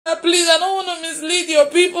Please, I don't want to mislead your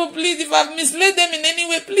people. Please, if I've misled them in any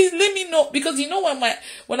way, please let me know. Because you know,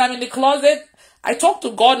 when I'm in the closet, I talk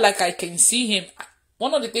to God like I can see him.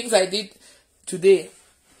 One of the things I did today,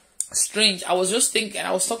 strange, I was just thinking,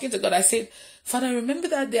 I was talking to God. I said, Father, remember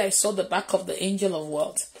that day I saw the back of the angel of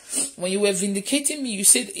wealth? When you were vindicating me, you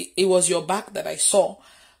said it was your back that I saw.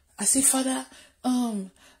 I said, Father,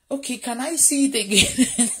 okay, can I see it again?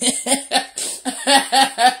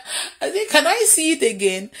 I said, can I see it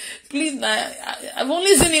again? Please, I've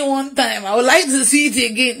only seen it one time. I would like to see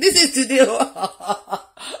it again. This is today.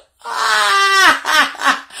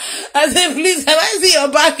 I said, please, can I see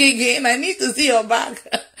your back again? I need to see your back.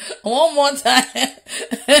 One more time.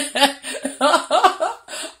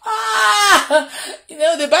 You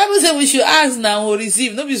know, the Bible said we should ask now or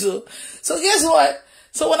receive. No be so. So guess what?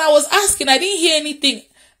 So when I was asking, I didn't hear anything.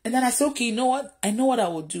 And then I said, okay, you know what? I know what I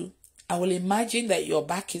will do. I will imagine that your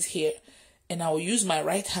back is here. And I will use my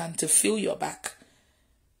right hand to feel your back.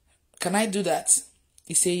 Can I do that?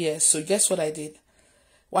 He said, yes. So guess what I did?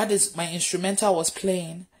 While my instrumental was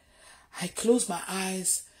playing, I closed my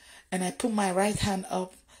eyes and I put my right hand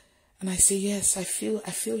up and I say, yes, I feel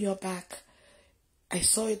your back. I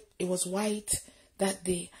saw it. It was white that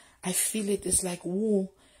day. I feel it. It's like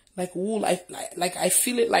wool. Like wool. Like I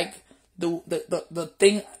feel it like the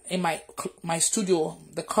thing in my studio,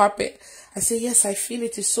 the carpet. I say, yes, I feel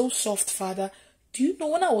it. It's so soft, Father. Do you know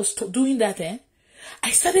when I was doing that,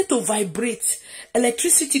 I started to vibrate.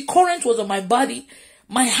 Electricity, current was on my body.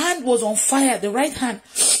 My hand was on fire, the right hand.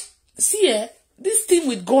 See, this thing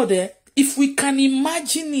with God, if we can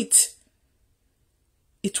imagine it,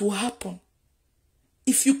 it will happen.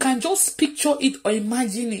 If you can just picture it or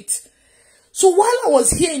imagine it. So while I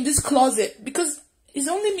was here in this closet, because it's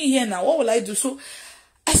only me here now, what will I do? So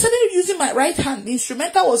I started using my right hand. The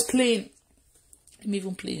instrumental was playing. Let me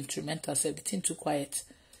even play instrumental, so everything too quiet.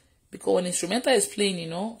 Because when instrumental is playing, you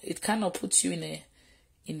know, it kind of puts you in a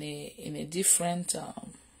different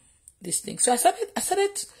this thing. So I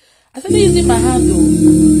started using my hand though.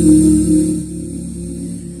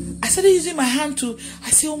 I started using my hand to,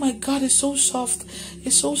 I say, oh my God, it's so soft.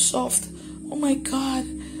 It's so soft. Oh my God.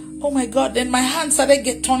 Oh my God. Then my hand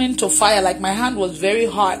started turning to fire. Like my hand was very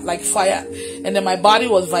hot, like fire. And then my body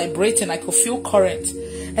was vibrating. I could feel current.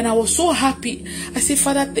 And I was so happy. I said,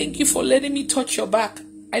 Father, thank you for letting me touch your back.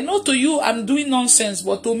 I know to you I'm doing nonsense,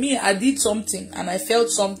 but to me I did something and I felt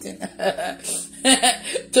something.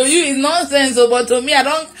 To you it's nonsense, but to me I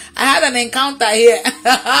had an encounter here.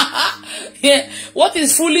 Yeah. What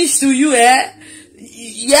is foolish to you,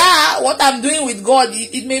 Yeah, what I'm doing with God,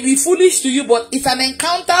 it may be foolish to you, but it's an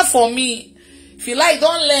encounter for me. If you like,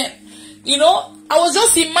 don't learn. You know, I was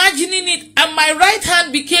just imagining it and my right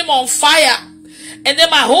hand became on fire. And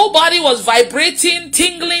then my whole body was vibrating,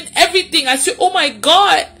 tingling, everything. I said, oh my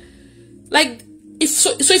God. Like,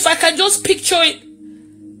 if I can just picture it,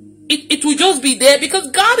 it will just be there. Because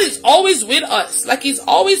God is always with us. Like, he's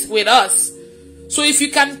always with us. So if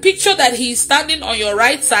you can picture that he is standing on your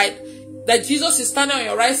right side, that Jesus is standing on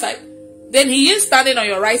your right side, then he is standing on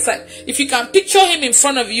your right side. If you can picture him in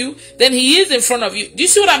front of you, then he is in front of you. Do you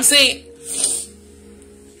see what I'm saying?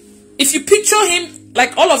 If you picture him,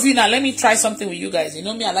 like all of you now, let me try something with you guys. You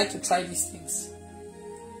know me, I like to try these things.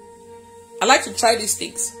 I like to try these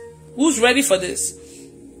things. Who's ready for this?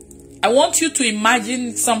 I want you to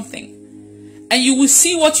imagine something. And you will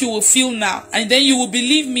see what you will feel now. And then you will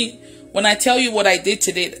believe me when I tell you what I did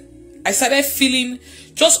today. I started feeling,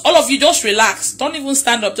 just all of you, just relax. Don't even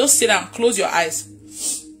stand up. Just sit down. Close your eyes.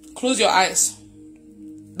 Close your eyes.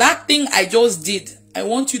 That thing I just did, I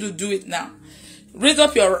want you to do it now. Raise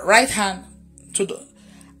up your right hand.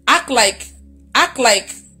 Act like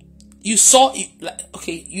you saw it.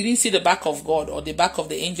 Okay, you didn't see the back of God or the back of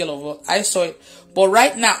the angel of wealth. I saw it. But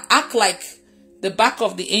right now, act like the back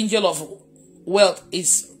of the angel of wealth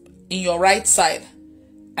is in your right side.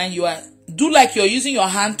 And do like you're using your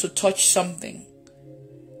hand to touch something.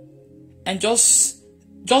 And just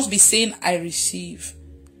be saying, I receive.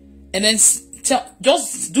 And then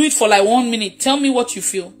just do it for like 1 minute. Tell me what you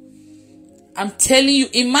feel. I'm telling you,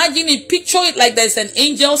 imagine it, picture it like there's an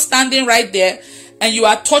angel standing right there and you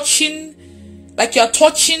are touching, like you're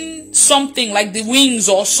touching something like the wings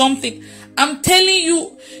or something. I'm telling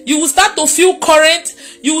you, you will start to feel current,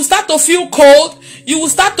 you will start to feel cold, you will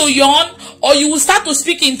start to yawn, or you will start to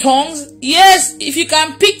speak in tongues. Yes, if you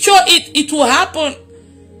can picture it, it will happen.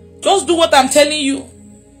 Just do what I'm telling you.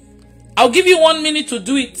 I'll give you 1 minute to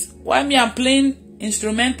do it. While me, I'm playing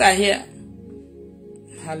instrumental here.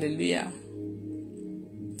 Hallelujah.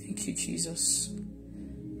 Thank you, Jesus.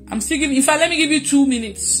 I'm still giving, in fact, let me give you 2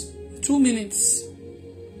 minutes. 2 minutes.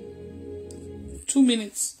 2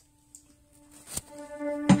 minutes.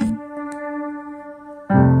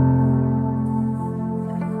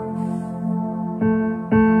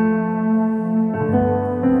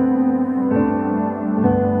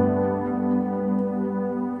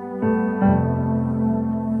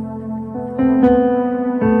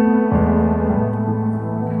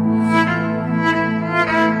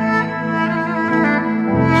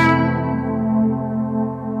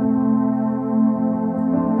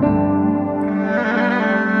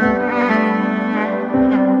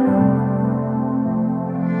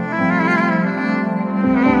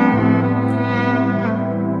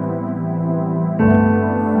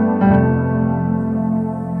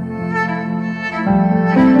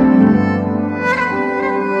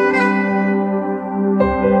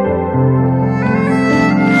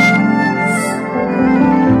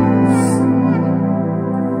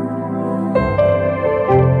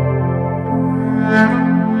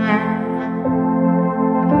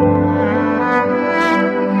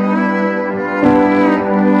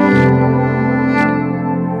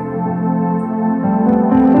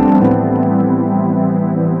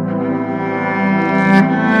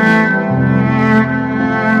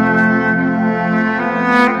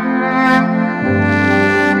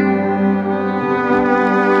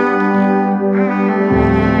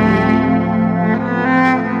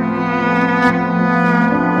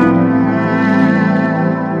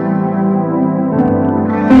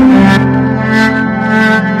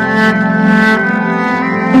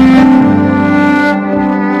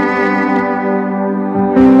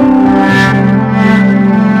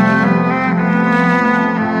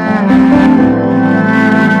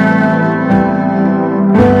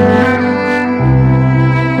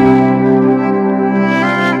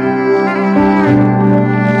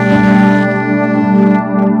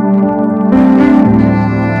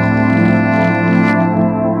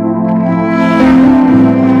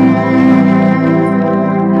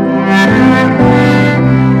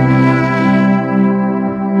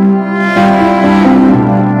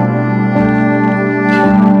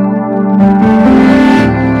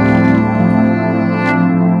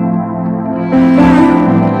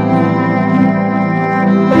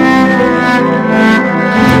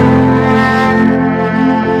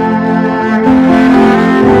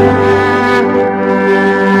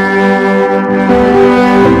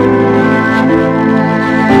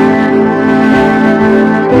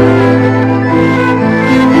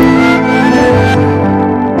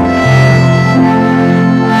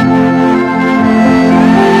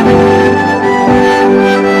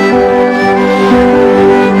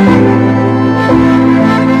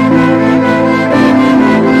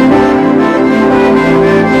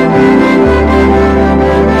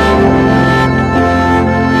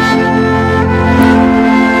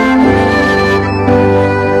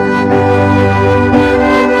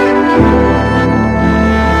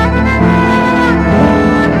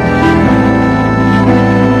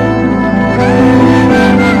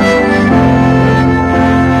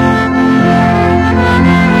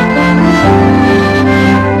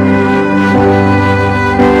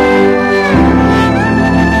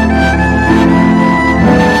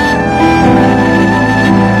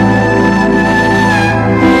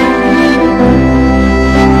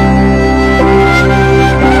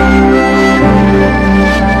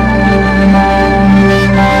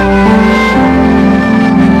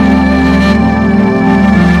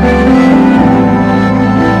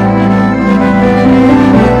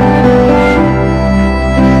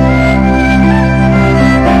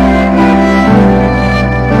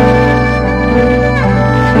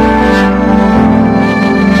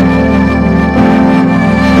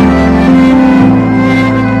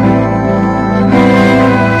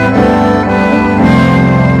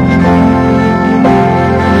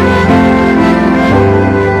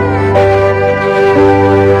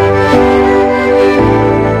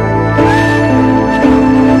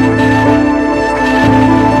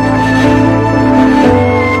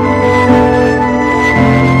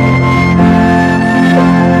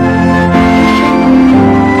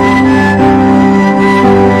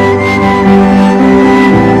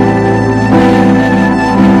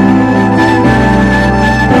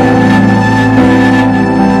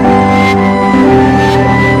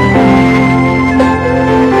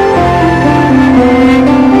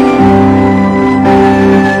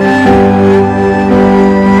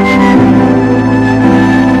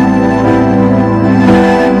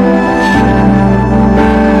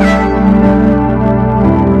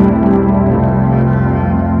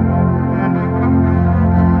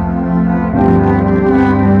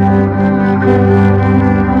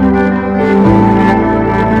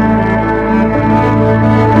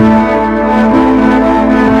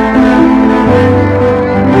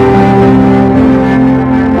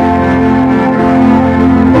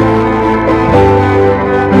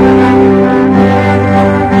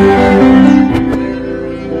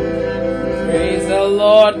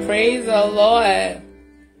 Praise the Lord.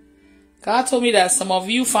 God told me that some of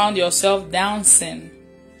you found yourself dancing.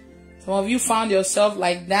 Some of you found yourself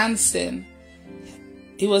like dancing.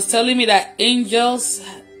 He was telling me that angels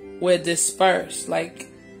were dispersed. Like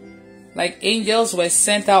angels were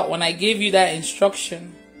sent out when I gave you that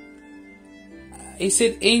instruction. He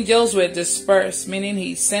said angels were dispersed, meaning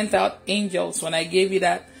he sent out angels when I gave you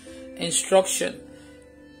that instruction.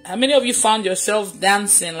 How many of you found yourself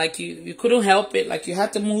dancing like you couldn't help it, like you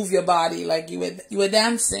had to move your body, like you were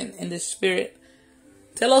dancing in the spirit?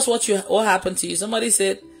 Tell us what happened to you. Somebody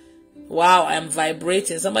said, wow, I'm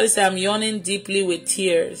vibrating. Somebody said, I'm yawning deeply with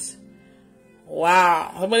tears.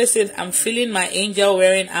 Wow. Somebody said, I'm feeling my angel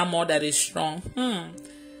wearing armor that is strong.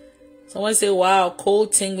 Somebody said, wow,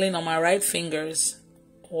 cold tingling on my right fingers.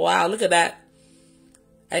 Wow, look at that.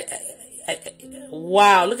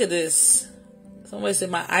 Wow, look at this. Somebody said,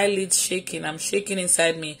 my eyelids shaking. I'm shaking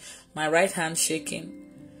inside me. My right hand shaking.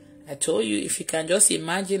 I told you, if you can just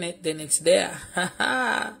imagine it, then it's there.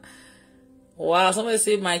 Wow, somebody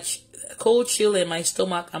said, my cold chill in my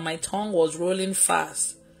stomach and my tongue was rolling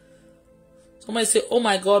fast. Somebody said, oh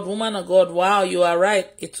my God, woman of God, wow, you are right.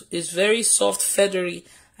 It is very soft, feathery.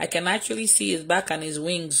 I can actually see his back and his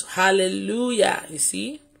wings. Hallelujah. You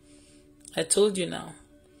see? I told you now.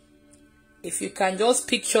 If you can just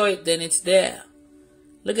picture it, then it's there.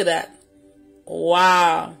 Look at that.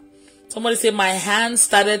 Wow. Somebody said my hands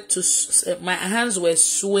were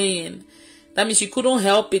swaying. That means you couldn't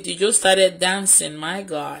help it. You just started dancing. My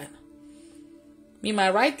God.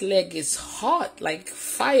 My right leg is hot like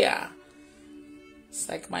fire. It's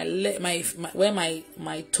like my leg, where my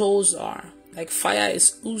toes are. Like fire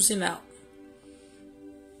is oozing out.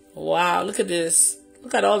 Wow, look at this.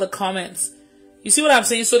 Look at all the comments. You see what I'm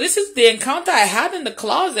saying? So this is the encounter I had in the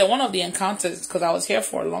closet. One of the encounters, because I was here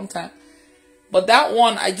for a long time. But that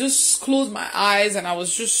one, I just closed my eyes and I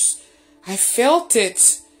felt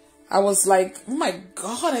it. I was like, oh my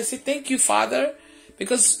God. I said, thank you, Father.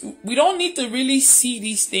 Because we don't need to really see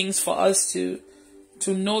these things for us to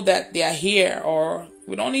know that they are here. Or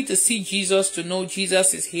we don't need to see Jesus to know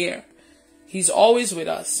Jesus is here. He's always with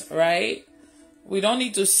us, right? We don't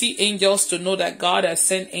need to see angels to know that God has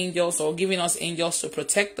sent angels or given us angels to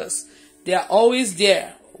protect us. They are always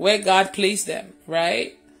there where God placed them,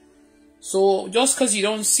 right? So just because you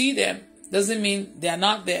don't see them doesn't mean they're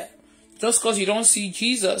not there. Just because you don't see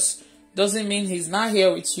Jesus doesn't mean he's not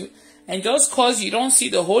here with you. And just because you don't see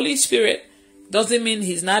the Holy Spirit doesn't mean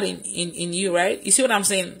he's not in you, right? You see what I'm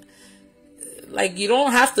saying? Like, you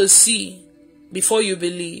don't have to see before you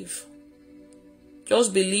believe.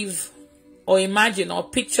 Just believe or imagine or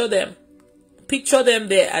picture them. Picture them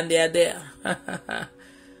there and they are there.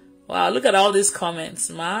 Wow, look at all these comments.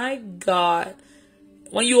 My God.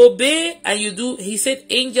 When you obey and you do, he said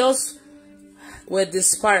angels were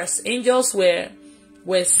dispersed. Angels were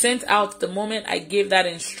sent out the moment I gave that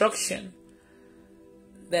instruction.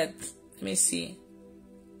 That, let me see.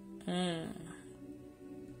 I'm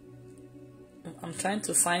trying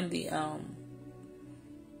to find the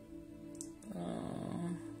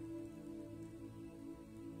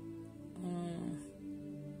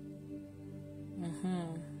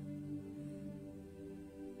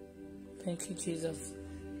Thank you, Jesus.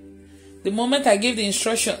 The moment I gave the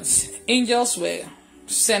instructions, angels were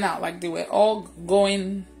sent out, like they were all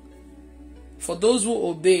going for those who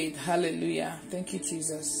obeyed. Hallelujah. Thank you,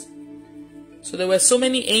 Jesus. So there were so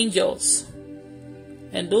many angels,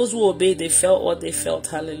 and those who obeyed, they felt what they felt.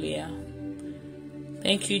 Hallelujah.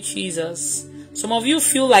 Thank you, Jesus. Some of you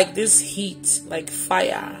feel like this heat, like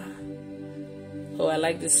fire. Oh, I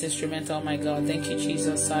like this instrumental. Oh my God. Thank you,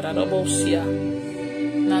 Jesus. Oh my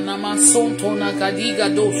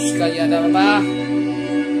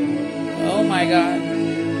God.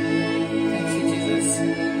 Thank you, Jesus.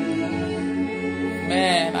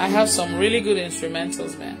 Man, I have some really good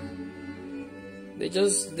instrumentals, man. They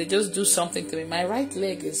just do something to me. My right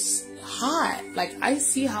leg is hot, like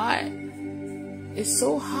icy hot. It's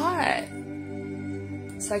so hot.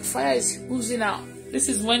 It's like fire is oozing out. This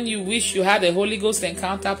is when you wish you had a Holy Ghost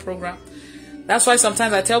encounter program. That's why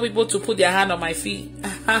sometimes I tell people to put their hand on my feet.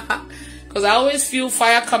 Because I always feel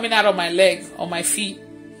fire coming out of my leg, on my feet.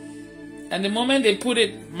 And the moment they put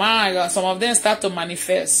it, my God, some of them start to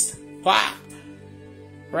manifest. Wow.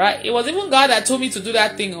 Right? It was even God that told me to do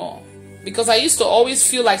that thing. Because I used to always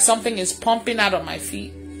feel like something is pumping out of my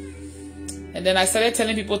feet. And then I started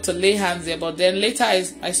telling people to lay hands there. But then later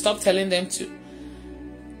I stopped telling them to.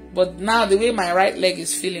 But now the way my right leg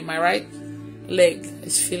is feeling,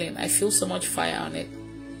 I feel so much fire on it.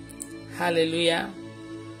 Hallelujah.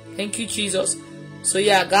 Thank you, Jesus. So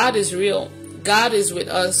yeah, God is real. God is with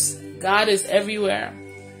us. God is everywhere.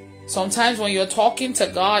 Sometimes when you're talking to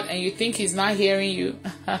God and you think he's not hearing you,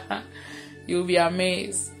 you'll be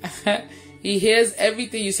amazed. He hears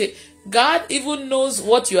everything you say. God even knows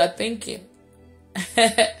what you are thinking.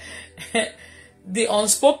 The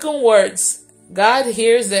unspoken words, God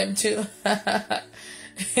hears them too.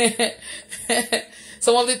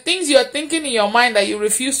 Some of the things you are thinking in your mind that you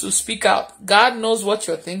refuse to speak out, God knows what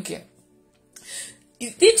you're thinking.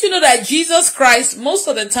 Did you know that Jesus Christ, most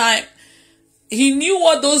of the time, he knew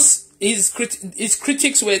what his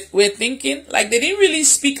critics were thinking? Like, they didn't really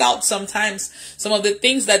speak out sometimes, some of the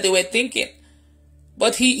things that they were thinking.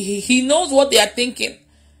 But he knows what they are thinking.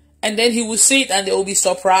 And then he will say it and they will be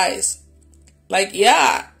surprised. Like,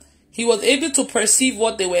 yeah, he was able to perceive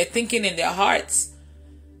what they were thinking in their hearts.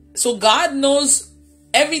 So God knows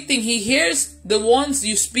everything. He hears the ones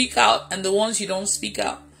you speak out and the ones you don't speak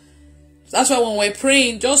out. That's why when we're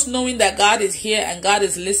praying, just knowing that God is here and God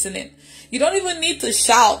is listening. You don't even need to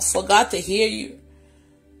shout for God to hear you.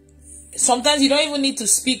 Sometimes you don't even need to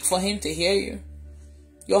speak for him to hear you.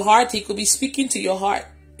 Your heart, he could be speaking to your heart.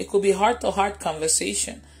 It could be heart-to-heart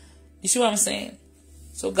conversation. You see what I'm saying?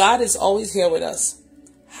 So God is always here with us.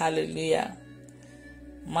 Hallelujah.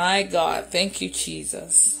 My God. Thank you,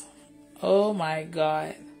 Jesus. Oh my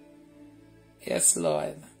God. Yes,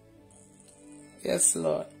 Lord. Yes,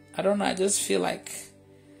 Lord. I don't know. I just feel like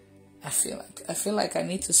I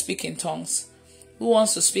need to speak in tongues. Who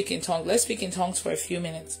wants to speak in tongues? Let's speak in tongues for a few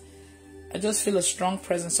minutes. I just feel a strong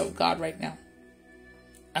presence of God right now.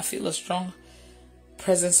 I feel a strong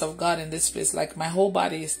presence of God in this place. Like my whole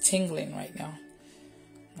body is tingling right now.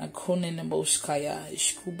 I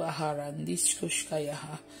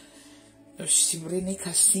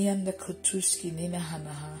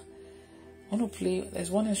want to play. There's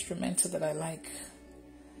one instrumental that I like.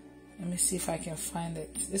 Let me see if I can find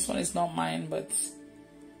it. This one is not mine, but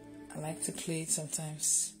I like to play it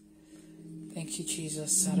sometimes. Thank you,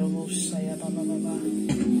 Jesus.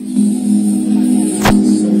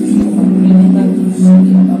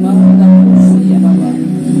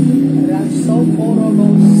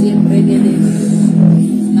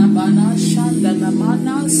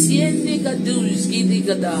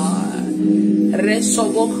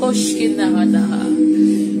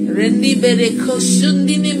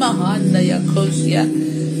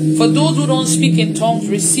 For those who don't speak in tongues,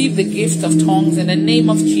 receive the gift of tongues in the name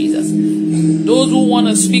of Jesus. Those who want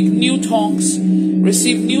to speak new tongues,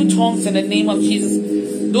 receive new tongues in the name of Jesus.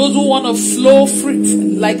 Those who want to flow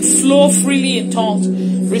freely in tongues,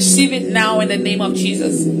 receive it now in the name of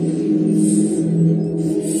Jesus.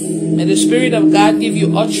 May the Spirit of God give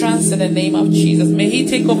you utterance in the name of Jesus. May he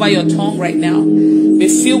take over your tongue right now. Be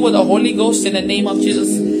filled with the Holy Ghost in the name of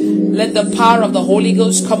Jesus. Let the power of the Holy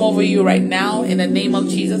Ghost come over you right now in the name of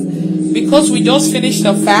Jesus. Because we just finished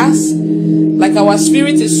a fast, like our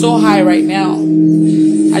spirit is so high right now.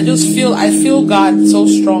 I feel God so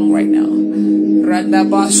strong right now.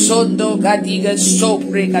 Randabasondo gadiga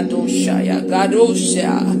sopre gadoshaya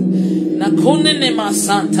gadosha. Nakone nema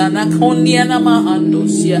santa nakonia na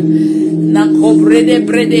mahandosia. Nakobrede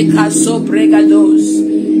brede kaso bregados.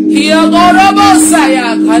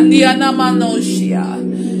 Hiagorabosaya kandiana manoshia.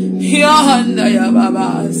 Hiahanda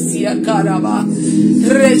baba sia karaba.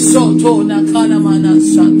 Resoto nakana mana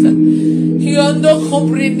santa. Hiondo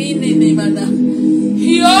compremine nemana.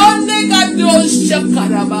 Hionde gadosha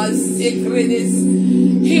karaba secretes.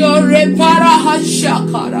 Hio repara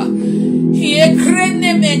hashakara. Hie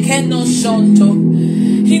krene mekeno sonto.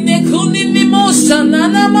 Hine kuni mimosa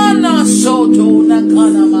nanamana soto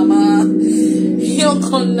nakana mama. Hio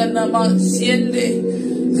konda nama siende.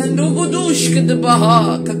 Kandugudushke de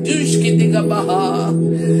baha. Kadushke de gabaha.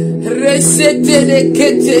 Resete de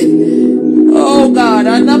kete. Oh God,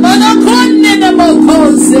 anamana konne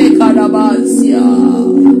namokose karabasia.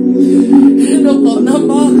 No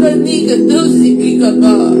konamaka niga dosi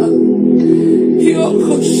kigaba.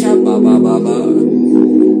 Yokosha baba baba.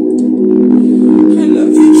 I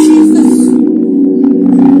love you, Jesus.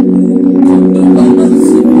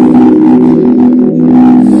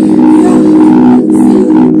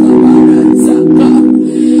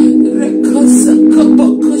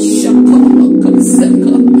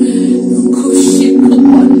 Kushika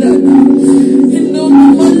bandana.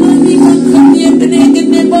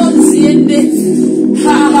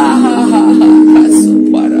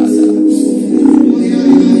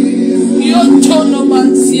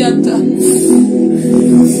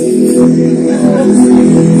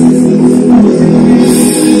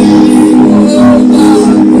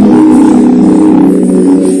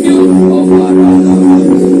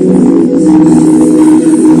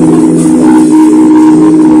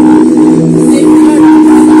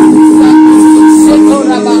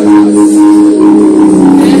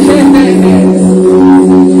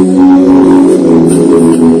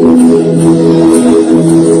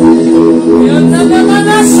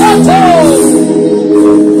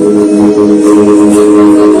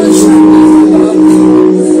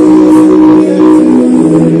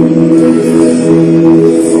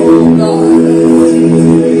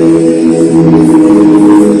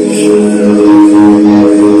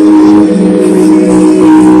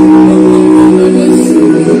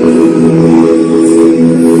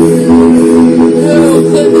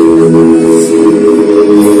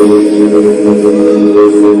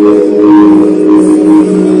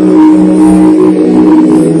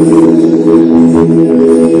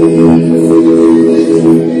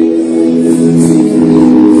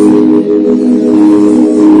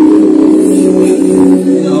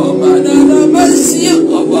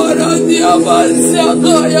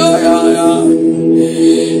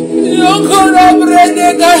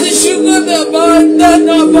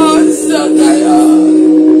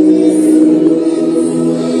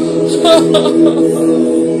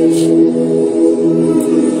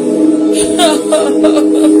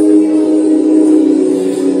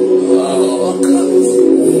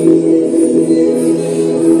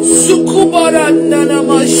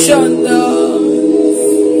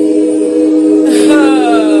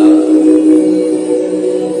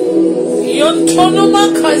 Yontonoma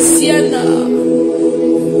kasiana.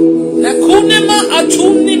 Nakunema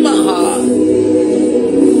atunimaha.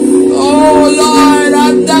 Oh Lord,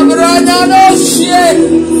 Andabrana no shit.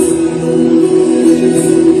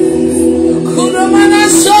 Kunamana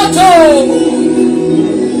soto.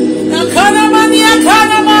 Nakanamania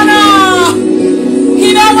kanamana.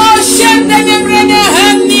 Hinama shende nebrene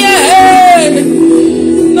hania he.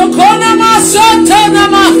 Nokonama soto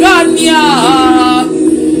namakanya.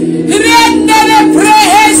 Rendele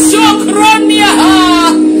prehe sokronia.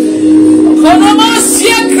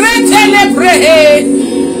 Konomasia kretele prehe.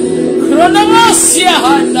 Kronomasia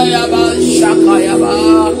handa yaba shaka yaba.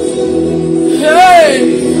 Hey.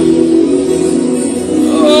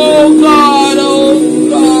 Oh God, oh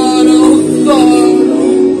God, oh God,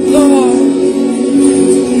 oh God.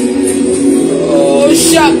 Oh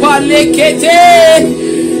shapalekete.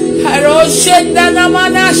 Haroshenda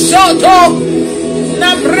namana soto.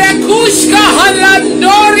 Na brekushka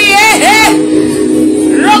halandori ehe.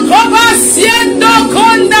 Rokoba siendo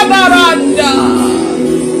konda baranda.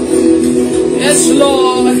 Yes,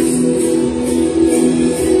 Lord.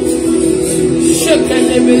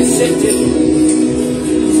 Shekelebe sete.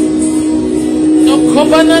 No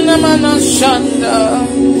kobanana mana shanda.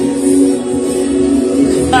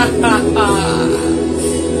 Ha ha ha.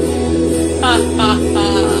 Ha ha ha.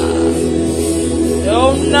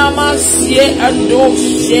 Oh namasye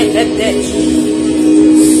adoshe edesh.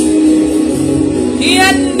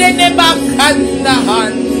 Yandene bakanda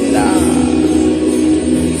handa.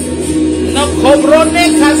 No cobrone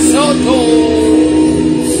casoto.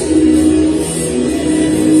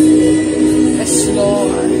 Yes,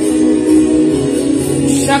 Lord.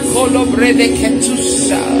 Shakolo brede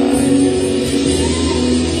ketusa.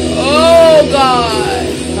 Oh God.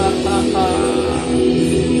 Ha ha ha.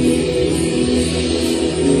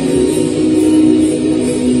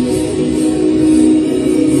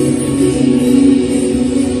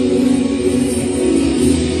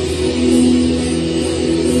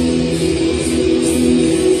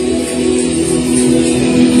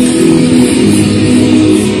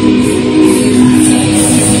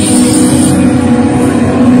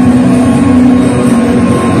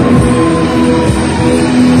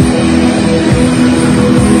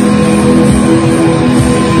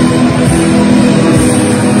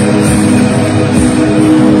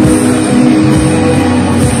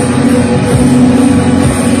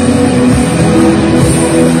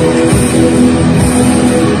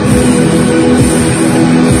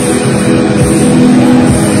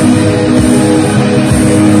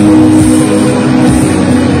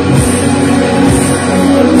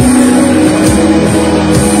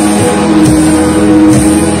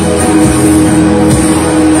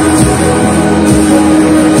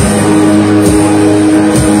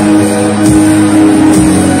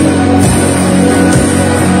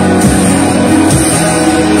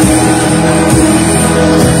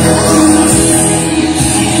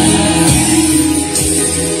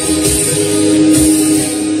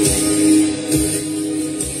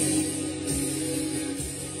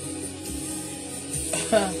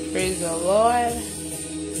 Praise the Lord.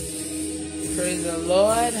 Praise the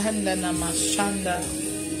Lord. Handana mashanda.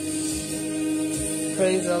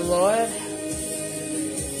 Praise the Lord.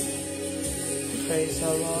 Praise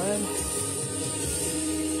the Lord.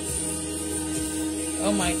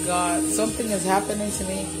 Oh my God. Something is happening to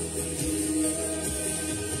me.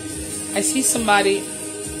 I see somebody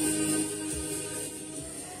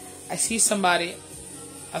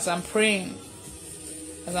as I'm praying.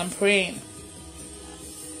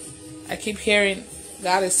 I keep hearing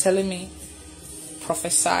God is telling me,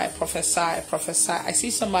 prophesy, prophesy, prophesy. I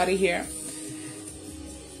see somebody here.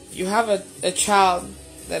 You have a child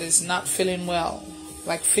that is not feeling well,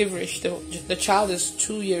 like feverish. The child is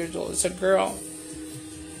 2 years old. It's a girl.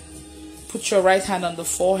 Put your right hand on the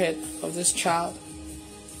forehead of this child.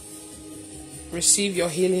 Receive your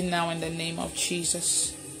healing now in the name of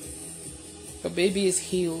Jesus. Your baby is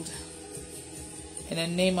healed in the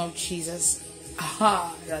name of Jesus.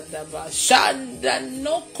 I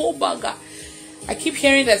keep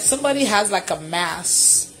hearing that somebody has like a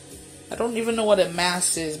mass. I don't even know what a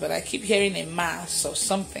mass is, but I keep hearing a mass or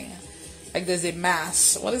something. Like there's a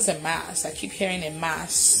mass. What is a mass? I keep hearing a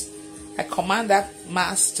mass I command that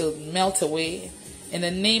mass to melt away in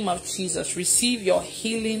the name of Jesus. Receive your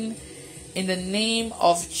healing in the name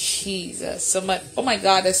of Jesus. Somebody, oh my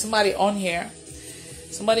God, there's somebody on here.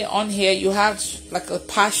 Somebody on here, you have like a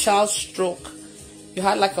partial stroke. You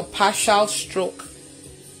had like a partial stroke.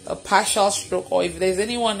 A partial stroke. Or if there's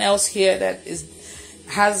anyone else here that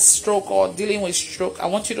has stroke or dealing with stroke, I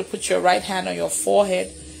want you to put your right hand on your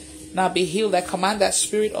forehead. Now be healed. I command that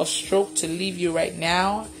spirit of stroke to leave you right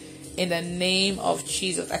now in the name of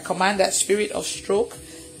Jesus. I command that spirit of stroke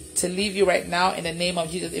to leave you right now in the name of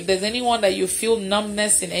Jesus. If there's anyone that you feel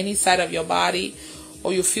numbness in any side of your body,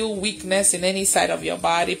 or you feel weakness in any side of your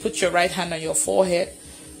body, put your right hand on your forehead.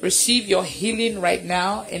 Receive your healing right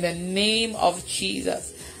now in the name of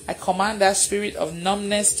Jesus. I command that spirit of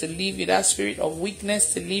numbness to leave you, that spirit of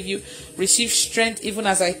weakness to leave you. Receive strength even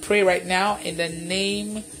as I pray right now in the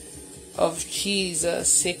name of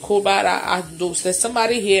Jesus. There's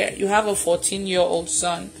somebody here. You have a 14-year-old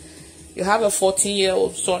son. You have a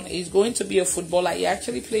 14-year-old son. He's going to be a footballer. He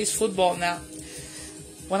actually plays football now.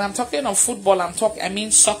 When I'm talking of football, I mean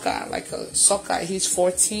soccer, like a soccer. He's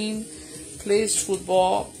 14, plays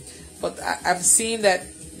football, but I'm seeing that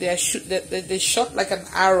they shot like an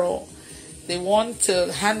arrow. They want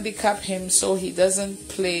to handicap him so he doesn't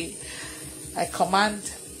play. I command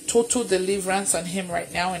total deliverance on him right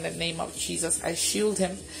now in the name of Jesus. I shield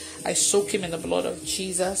him. I soak him in the blood of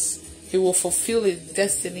Jesus. He will fulfill his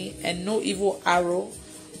destiny, and no evil arrow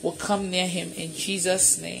will come near him in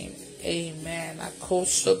Jesus' name. Amen.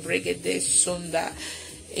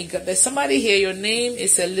 There's somebody here. Your name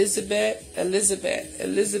is Elizabeth.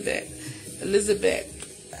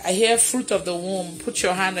 I hear fruit of the womb. Put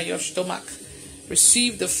your hand on your stomach.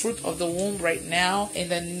 Receive the fruit of the womb right now in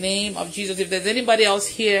the name of Jesus. If there's anybody else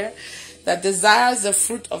here that desires the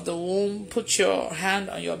fruit of the womb, put your hand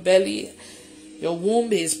on your belly. Your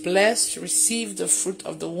womb is blessed. Receive the fruit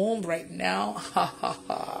of the womb right now.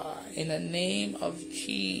 In the name of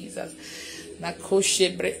Jesus.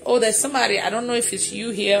 Oh, there's somebody. I don't know if it's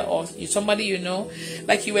you here or somebody you know.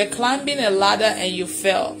 Like you were climbing a ladder and you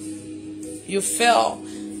fell. You fell.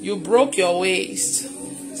 You broke your waist.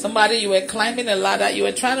 Somebody, you were climbing a ladder. You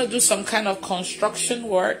were trying to do some kind of construction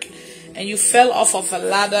work and you fell off of a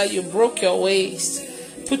ladder. You broke your waist.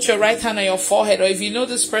 Put your right hand on your forehead, or if you know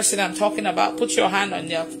this person I'm talking about, put your hand on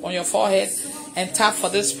your forehead and tap for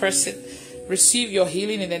this person. Receive your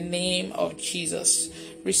healing in the name of Jesus.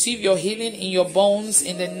 Receive your healing in your bones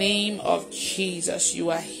in the name of Jesus. You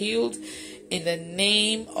are healed in the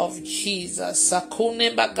name of Jesus.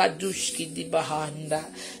 Sakone bagadushki di bahanda,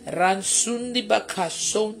 ransundi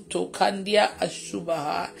bakasonto kandia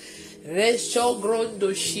asubaha, reso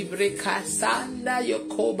grondo shibreka sanda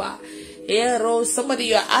yokoba. Somebody,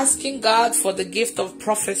 you're asking God for the gift of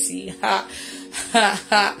prophecy.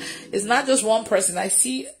 It's not just one person. I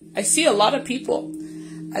see a lot of people.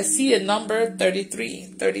 I see a number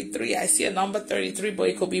 33. I see a number 33, but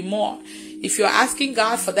it could be more. If you're asking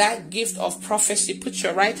God for that gift of prophecy, put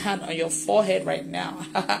your right hand on your forehead right now.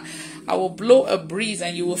 I will blow a breeze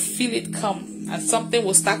and you will feel it come, and something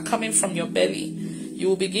will start coming from your belly. You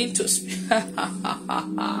will begin to speak.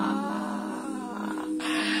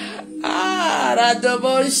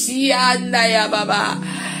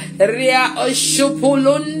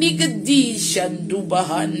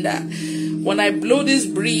 When I blow this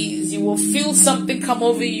breeze, you will feel something come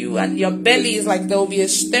over you, and your belly is like there will be a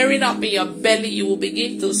stirring up in your belly. You will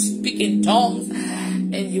begin to speak in tongues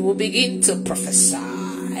and you will begin to prophesy.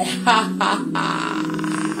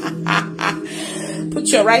 Put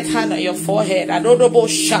your right hand on your forehead.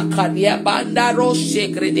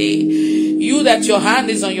 You that your hand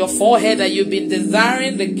is on your forehead, that you've been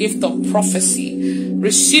desiring the gift of prophecy,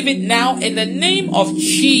 receive it now in the name of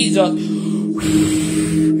Jesus.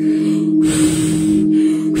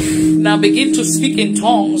 Now begin to speak in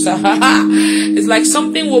tongues. It's like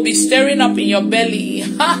something will be stirring up in your belly.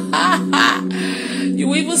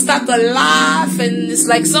 You even start to laugh, and it's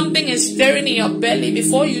like something is stirring in your belly.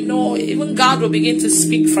 Before you know, even God will begin to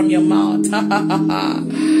speak from your mouth.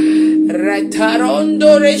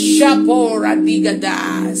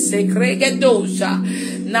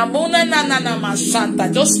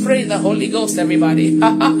 Just pray in the Holy Ghost, everybody.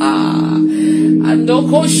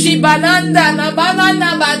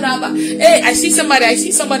 Hey, I see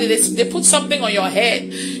somebody, they put something on your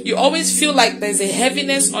head. You always feel like there's a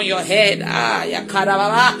heaviness on your head.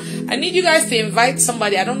 I need you guys to invite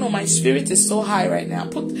somebody. I don't know, my spirit is so high right now.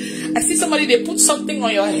 I see somebody, they put something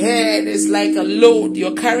on your head. It's like a load.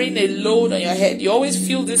 You're carrying a load on your head. You always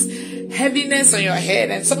feel this heaviness on your head.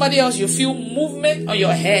 And somebody else, you feel movement on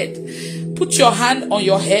your head. Put your hand on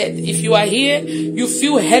your head. If you are here, you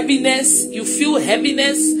feel heaviness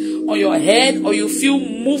on your head, or you feel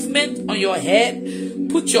movement on your head,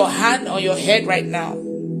 put your hand on your head right now.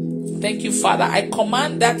 Thank you, Father. I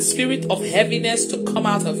command that spirit of heaviness to come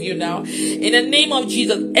out of you now. In the name of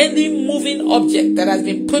Jesus, any moving object that has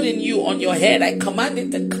been put in you on your head, I command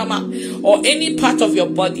it to come out. Or any part of your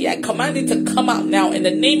body, I command it to come out now in the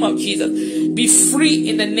name of Jesus. Be free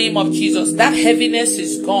in the name of Jesus. That heaviness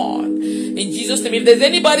is gone. In Jesus' name. If there's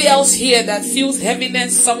anybody else here that feels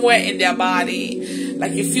heaviness somewhere in their body,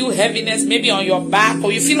 like you feel heaviness maybe on your back,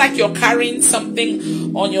 or you feel like you're carrying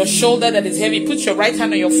something on your shoulder that is heavy, put your right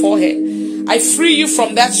hand on your forehead. I free you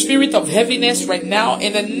from that spirit of heaviness right now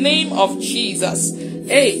in the name of Jesus.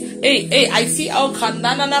 Hey, I see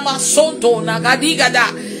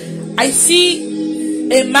I see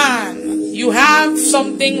a man. You have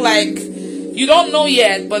something like, you don't know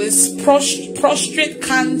yet, but it's prostate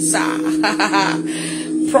cancer.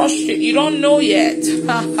 Prostrate. You don't know yet. You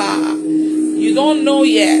don't know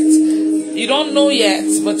yet. You don't know yet,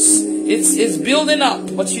 but it's building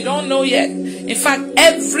up, but you don't know yet. In fact,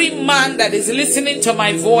 every man that is listening to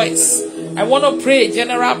my voice, I want to pray a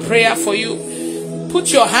general prayer for you.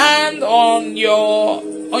 Put your hand on your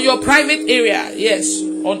private area. Yes,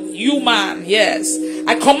 on you, man. Yes.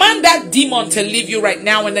 I command that demon to leave you right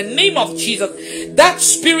now in the name of Jesus. That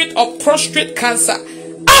spirit of prostate cancer,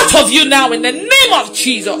 out of you now in the name of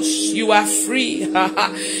Jesus. You are free.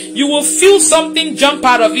 You will feel something jump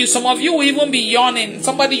out of you. Some of you will even be yawning.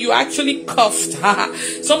 Somebody, you actually coughed.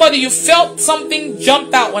 Somebody, you felt something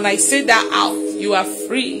jumped out when I said that out. You are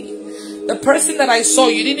free. The person that I saw,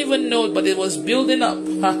 you didn't even know it, but it was building up.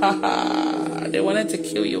 They wanted to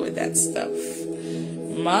kill you with that stuff.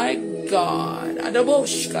 My God.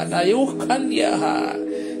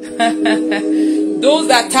 Those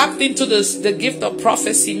that tapped into the gift of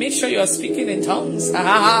prophecy, make sure you are speaking in tongues. Yes,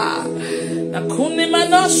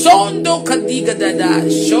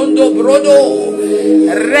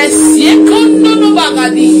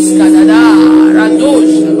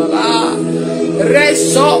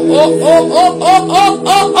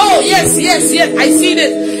 I see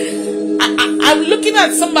this. I'm looking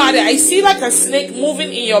at somebody. I see like a snake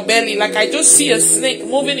moving in your belly. Like I just see a snake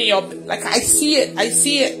moving in your, like I see it. I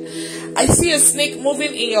see a snake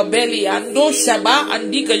moving in your belly. And those shaba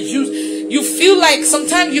and diga juice. You feel like,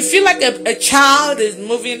 sometimes you feel like a child is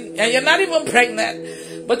moving and you're not even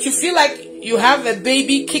pregnant, but you feel like you have a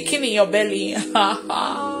baby kicking in your belly.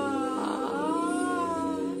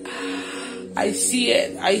 I see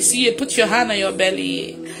it. Put your hand on your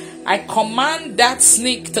belly. I command that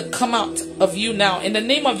snake to come out of you now. In the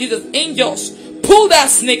name of Jesus, angels, pull that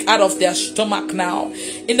snake out of their stomach now.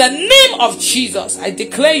 In the name of Jesus, I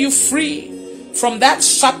declare you free from that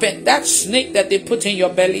serpent, that snake that they put in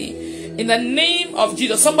your belly. In the name of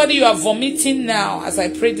Jesus. Somebody, you are vomiting now as I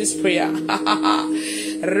pray this prayer.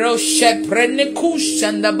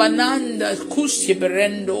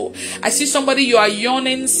 I see somebody, you are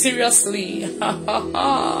yawning seriously.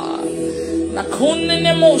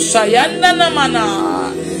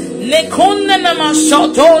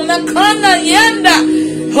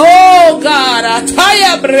 Oh God,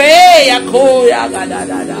 ataya breya koya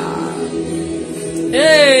gadada.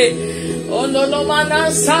 Hey, oh no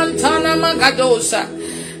mana santana magadosa.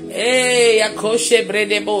 Hey, akoshe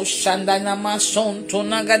bredebo shandana mason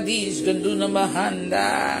tonagadis ganduna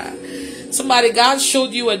mahanda. Somebody, God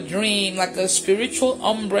showed you a dream, like a spiritual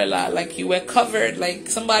umbrella, like you were covered, like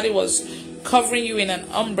somebody was covering you in an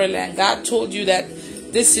umbrella, and God told you that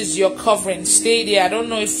this is your covering. Stay there. I don't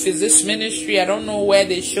know if it's this ministry. I don't know where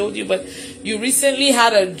they showed you, but you recently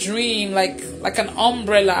had a dream, like an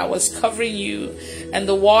umbrella was covering you, and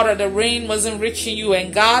the water, the rain wasn't reaching you,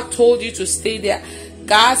 and God told you to stay there.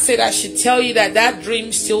 God said I should tell you that that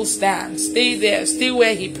dream still stands. Stay there. Stay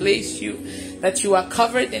where He placed you. That you are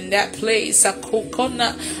covered in that place. I don't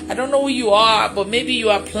know who you are, but maybe you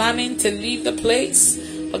are planning to leave the place.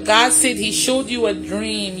 But God said He showed you a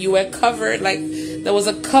dream. You were covered, like there was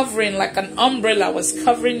a covering, like an umbrella was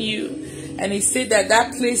covering you. And He said that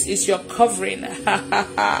that place is your covering.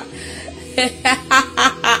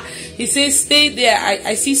 He says, stay there.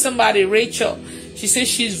 I see somebody, Rachel. She says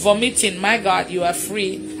she's vomiting. My God, you are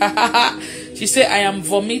free. She said, I am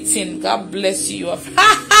vomiting. God bless you. You are free.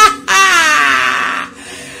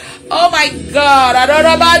 Oh my God.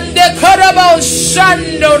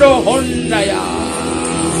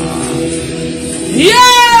 Yay!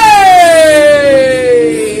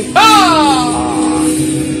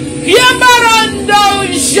 Yamarando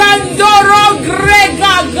Jandoro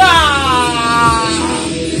Gregaga.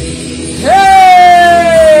 Hey!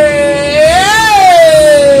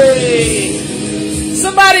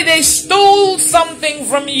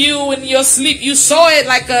 from you in your sleep. You saw it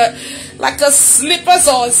like a slippers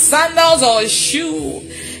or sandals or a shoe.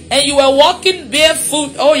 And you were walking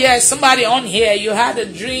barefoot. Oh yes, somebody on here, you had a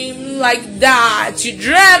dream like that. You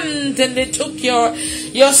dreamt and they took your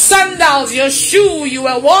sandals, your shoe. You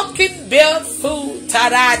were walking barefoot.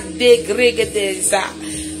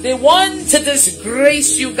 They want to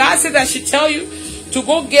disgrace you. God said I should tell you to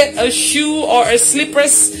go get a shoe or a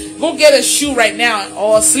slippers. Go get a shoe right now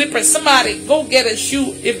or a slipper. Somebody go get a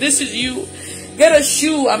shoe. If this is you, get a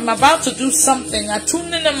shoe. I'm about to do something.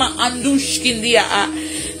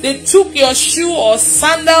 They took your shoe or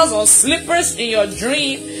sandals or slippers in your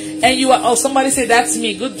dream, and you are, oh, somebody say that's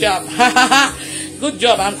me. Good job. Good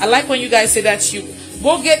job. I like when you guys say that's you.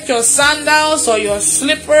 Go get your sandals or your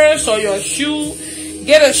slippers or your shoe.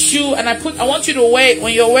 Get a shoe, and I want you to wear it.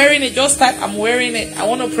 When you're wearing it, just type I'm wearing it. I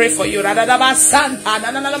want to pray for you. After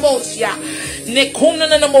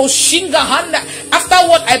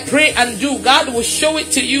what I pray and do, God will show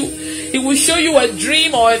it to you. He will show you a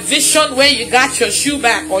dream or a vision where you got your shoe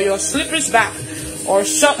back or your slippers back or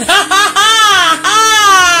something.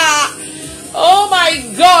 Oh my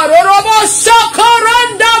God.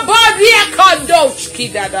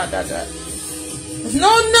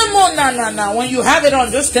 No. When you have it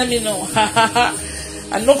on, just tell me no.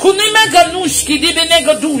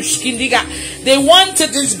 They want to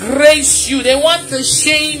disgrace you. They want to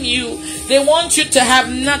shame you. They want you to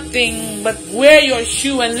have nothing but wear your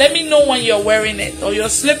shoe and let me know when you're wearing it or your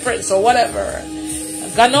slippers or whatever.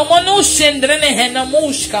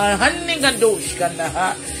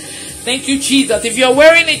 Thank you, Jesus. If you're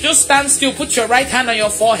wearing it, just stand still. Put your right hand on your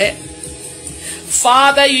forehead.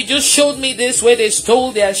 Father, you just showed me this where they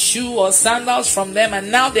stole their shoe or sandals from them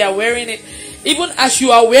and now they are wearing it. Even as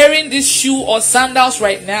you are wearing this shoe or sandals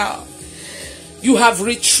right now, you have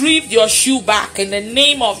retrieved your shoe back in the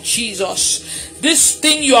name of Jesus. This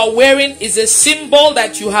thing you are wearing is a symbol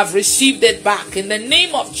that you have received it back in the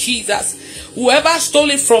name of Jesus. Whoever stole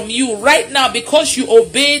it from you right now, because you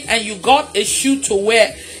obeyed and you got a shoe to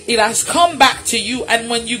wear, it has come back to you. And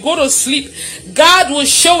when you go to sleep, God will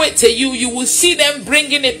show it to you. You will see them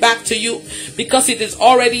bringing it back to you because it is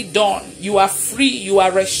already done. You are free. You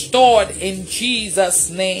are restored in Jesus'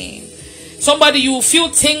 name. Somebody, you will feel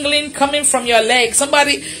tingling coming from your leg.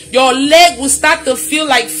 Somebody, your leg will start to feel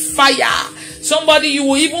like fire. Somebody, you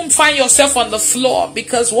will even find yourself on the floor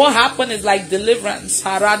because what happened is like deliverance.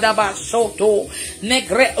 Somebody,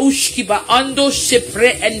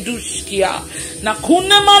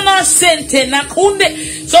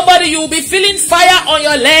 you will be feeling fire on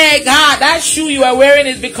your leg. That shoe you are wearing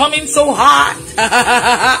is becoming so hot.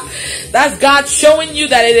 That's God showing you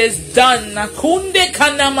that it is done.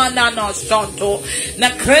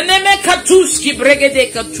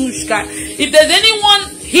 If there's anyone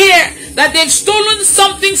here that they've stolen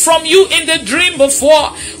something from you in the dream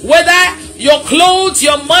before, whether your clothes,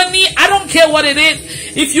 your money, I don't care what it is.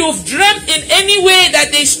 If you've dreamt in any way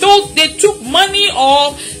that they took money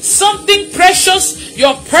or something precious,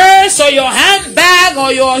 your purse or your handbag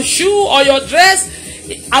or your shoe or your dress,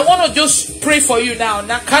 I want to just pray for you now.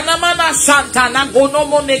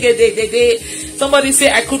 Somebody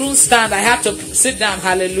say, I couldn't stand. I had to sit down.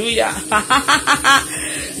 Hallelujah.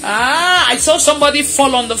 I saw somebody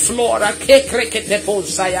fall on the floor.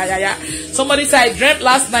 Somebody said, I dreamt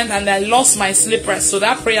last night and I lost my slippers. So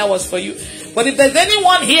that prayer was for you. But if there's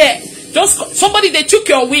anyone here, just somebody, they took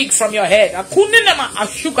your wig from your head.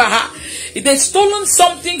 If they've stolen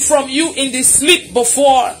something from you in the sleep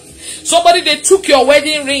before, somebody, they took your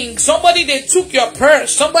wedding ring. Somebody, they took your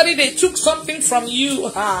purse. Somebody, they took something from you.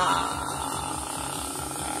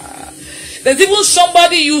 There's even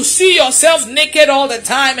somebody, you see yourself naked all the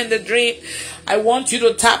time in the dream. I want you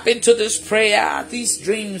to tap into this prayer. These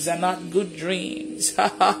dreams are not good dreams.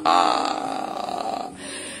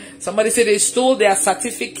 Somebody said they stole their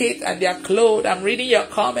certificate and their clothes. I'm reading your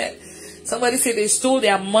comment. Somebody said they stole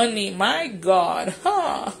their money. My God.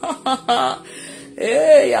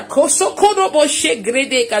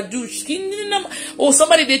 Oh,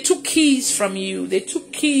 somebody, they took keys from you. They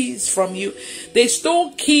took keys from you. They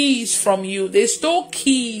stole keys from you. They stole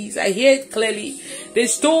keys. I hear it clearly. They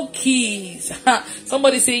stole keys.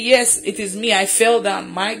 Somebody say, yes, it is me. I fell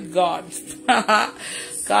down. My God.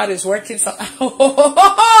 God is working. Put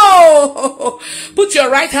your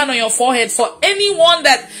right hand on your forehead for anyone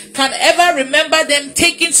that can ever remember them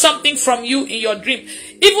taking something from you in your dream.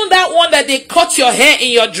 Even that one that they cut your hair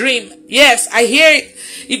in your dream. Yes, I hear it.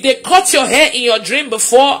 If they cut your hair in your dream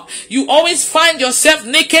before, you always find yourself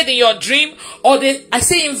naked in your dream, or I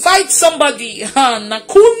say invite somebody.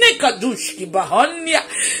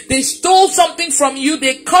 They stole something from you.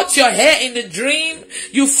 They cut your hair in the dream.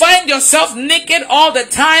 You find yourself naked all the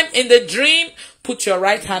time in the dream. Put your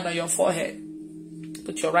right hand on your forehead.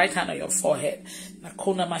 Put your right hand on your forehead.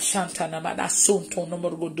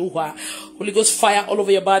 Holy Ghost fire all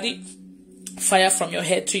over your body. Fire from your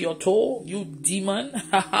head to your toe, you demon.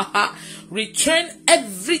 Return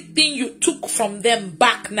everything you took from them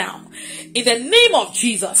back now, in the name of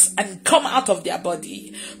Jesus, and come out of their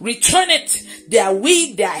body. Return it, their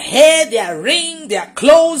wig, their hair, their ring, their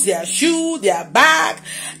clothes, their shoe, their bag,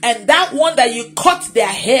 and that one that you cut their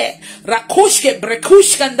hair. I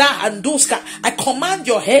command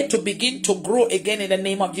your hair to begin to grow again in the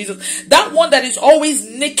name of Jesus. That one that is always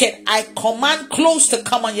naked, I command clothes to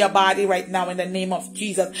come on your body right now in the name of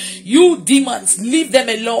Jesus. You demons, leave them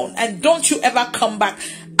alone and don't you ever come back.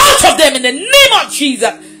 Out of them in the name of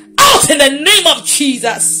Jesus. Out in the name of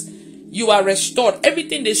Jesus. You are restored.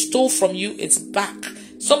 Everything they stole from you, it's back.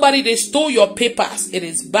 Somebody, they stole your papers, it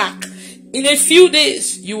is back. In a few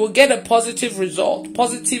days, you will get a positive result,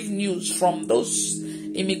 positive news from those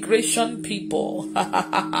immigration people.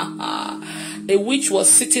 A witch was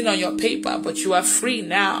sitting on your paper, but you are free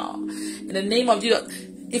now. In the name of Jesus.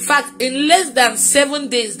 In fact, in less than 7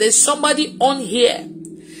 days, there's somebody on here.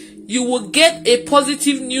 You will get a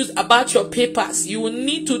positive news about your papers. You will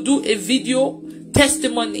need to do a video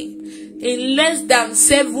testimony in less than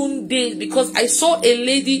 7 days, because I saw a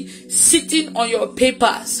lady sitting on your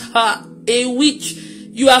papers. A witch.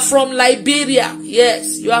 You are from Liberia.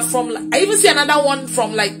 Yes, you are from. I even see another one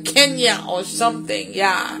from like Kenya or something.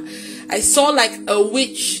 Yeah, I saw like a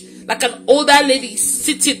witch, like an older lady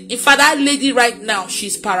sitting. In fact, that lady right now,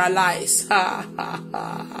 she's paralyzed. Ha ha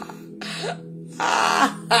ha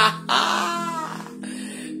ha ha ha.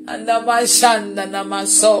 And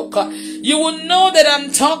you will know that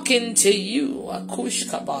I'm talking to you.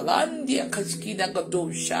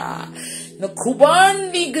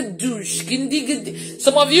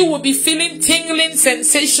 Some of you will be feeling tingling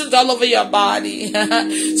sensations all over your body.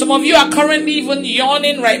 Some of you are currently even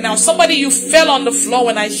yawning right now. Somebody, you fell on the floor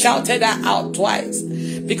when I shouted that out twice,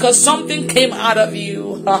 because something came out of you.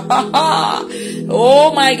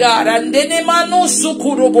 Oh my God. I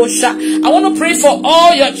want to pray for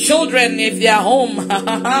all your children if they are home.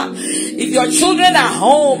 If your children are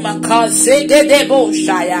home,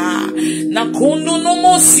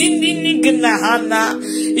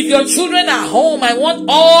 if your children are home, I want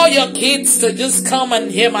all your kids to just come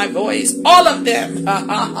and hear my voice. All of them.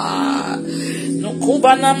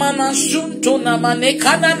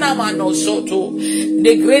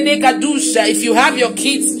 If you have your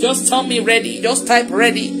kids, just tell me ready. Just type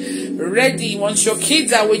ready. Ready. Once your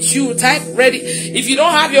kids are with you, type ready. If you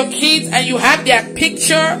don't have your kids and you have their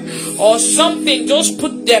picture or something, just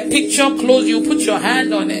put their picture close. You put your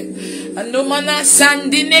hand on it.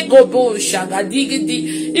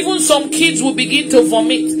 Even some kids will begin to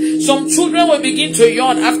vomit. Some children will begin to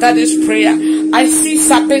yawn after this prayer. I see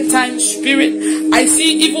serpentine spirit. I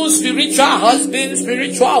see even spiritual husbands,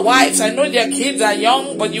 spiritual wives. I know their kids are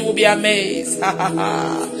young, but you will be amazed.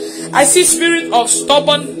 I see spirit of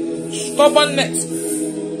stubbornness.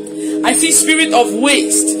 I see spirit of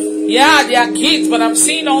waste. Yeah, they are kids, but I'm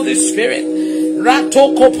seeing all this spirit.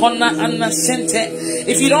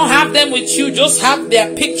 If you don't have them with you, just have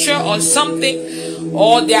their picture or something,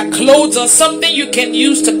 or their clothes or something you can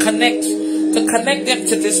use to connect them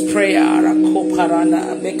to this prayer.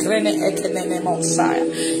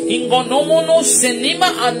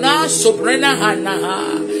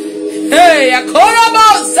 Hey,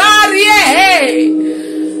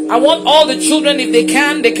 I want all the children, if they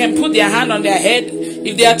can put their hand on their head.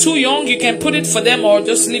 If they are too young, you can put it for them or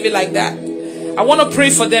just leave it like that. I want to pray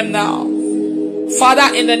for them now.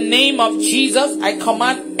 Father, in the name of Jesus, I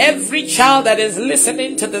command every child that is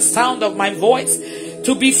listening to the sound of my voice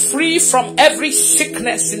to be free from every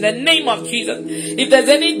sickness in the name of Jesus. If there's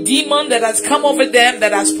any demon that has come over them,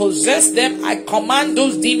 that has possessed them, I command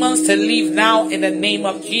those demons to leave now in the name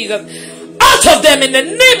of Jesus. Out of them in the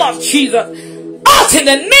name of Jesus. Out in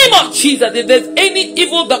the name of Jesus. If there's any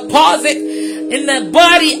evil deposit in the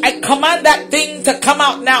body, I command that thing to come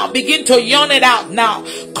out now. Begin to yawn it out now.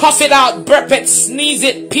 Cough it out, burp it, sneeze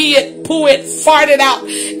it, pee it, poo it, fart it out.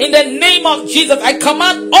 In the name of Jesus, I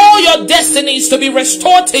command all your destinies to be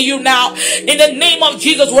restored to you now. In the name of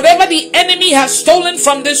Jesus, whatever the enemy has stolen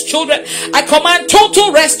from these children, I command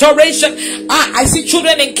total restoration. I see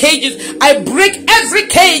children in cages. I break every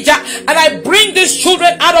cage and I bring these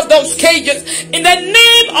children out of those cages. In the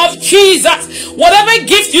name of Jesus, whatever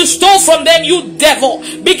gift you stole from them, you devil,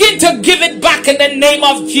 begin to give it back in the name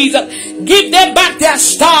of Jesus. Give them back their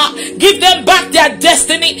star. Give them back their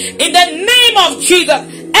destiny. In the name of Jesus,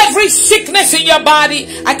 every sickness in your body,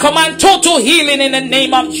 I command total healing in the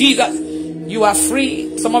name of Jesus. You are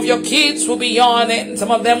free. Some of your kids will be yawning.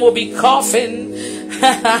 Some of them will be coughing.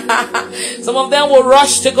 Some of them will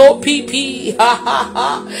rush to go pee pee.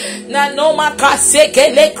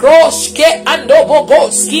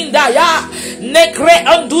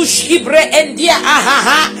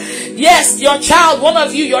 Yes, your child, one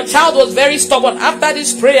of you, your child was very stubborn. After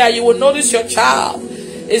this prayer, you will notice your child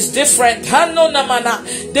is different.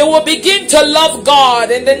 They will begin to love God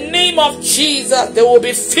in the name of Jesus. They will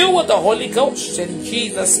be filled with the Holy Ghost in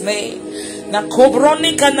Jesus' name. You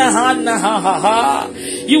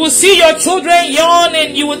will see your children yawn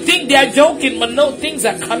and you will think they are joking, but no, things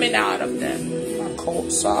are coming out of them.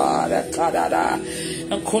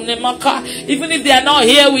 Even if they are not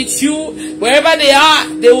here with you, wherever they are,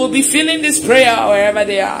 they will be feeling this prayer wherever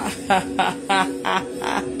they are.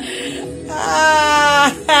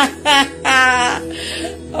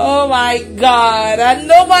 Oh my God.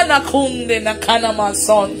 Anoma nakunde nakanama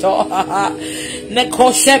sonto.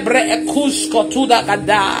 Nekoshebre ekusko tuda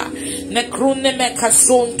kada. Nekrune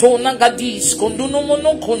mekasonto nagadis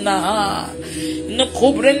kondunumonokuna.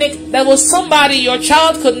 There was somebody, your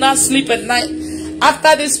child could not sleep at night.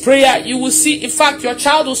 After this prayer, you will see, in fact, your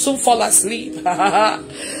child will soon fall asleep.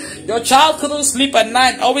 Your child couldn't sleep at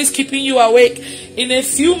night, always keeping you awake. In a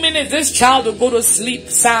few minutes, this child will go to sleep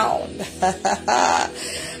sound.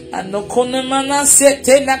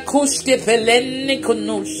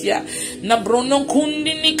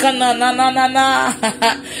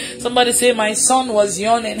 Somebody say, my son was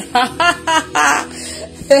yawning.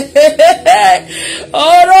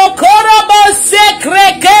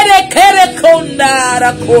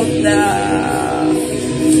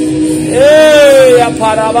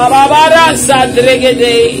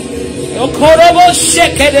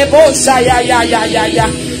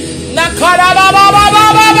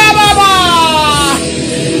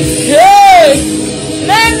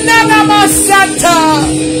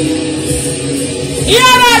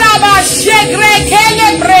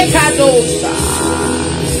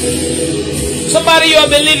 Somebody, you're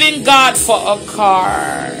believing God for a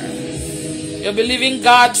car. You're believing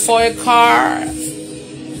God for a car.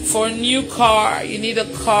 For a new car. You need a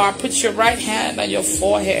car. Put your right hand on your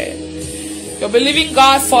forehead. You're believing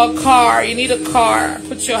God for a car. You need a car.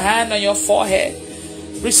 Put your hand on your forehead.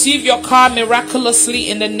 Receive your car miraculously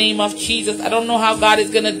in the name of Jesus. I don't know how God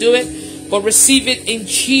is going to do it, but receive it in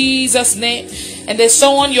Jesus' name. And there's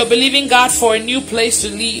someone, you're believing God for a new place to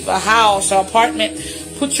live, a house or apartment.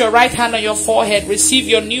 Put your right hand on your forehead. Receive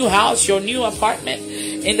your new house, your new apartment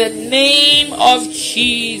in the name of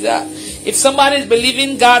Jesus. If somebody is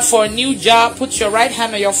believing God for a new job, put your right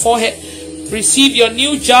hand on your forehead. Receive your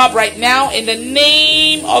new job right now in the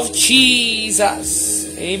name of Jesus.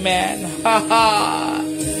 Amen.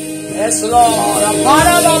 Yes, Lord.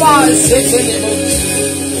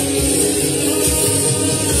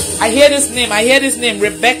 I hear this name. I hear this name.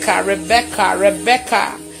 Rebecca.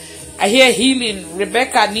 I hear healing.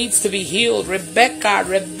 Rebecca needs to be healed. Rebecca.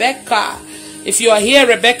 If you are here,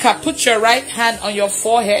 Rebecca, put your right hand on your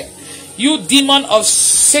forehead. You demon of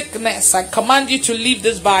sickness, I command you to leave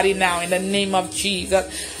this body now in the name of Jesus.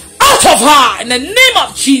 Out of her in the name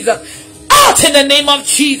of Jesus. Out in the name of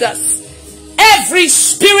Jesus. Every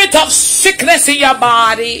spirit of sickness in your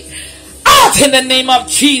body, out in the name of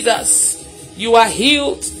Jesus. You are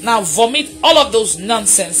healed. Now vomit all of those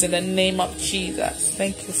nonsense in the name of Jesus.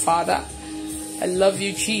 Thank you, Father. I love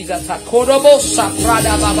you, Jesus. Hey,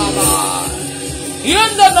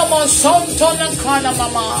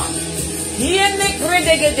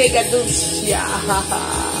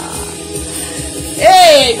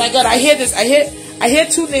 my God, I hear this. I hear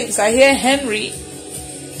two names. I hear Henry,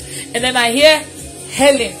 and then I hear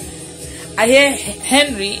Helen. I hear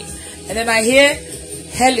Henry, and then I hear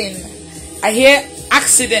Helen. I hear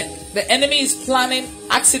accident. The enemy is planning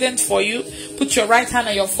accident for you. Put your right hand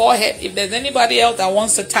on your forehead. If there's anybody else that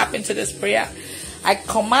wants to tap into this prayer, I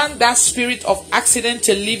command that spirit of accident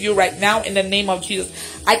to leave you right now in the name of Jesus.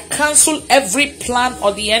 I cancel every plan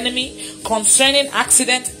of the enemy concerning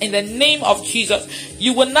accident in the name of Jesus.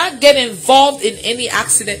 You will not get involved in any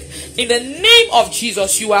accident. In the name of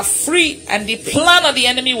Jesus, you are free and the plan of the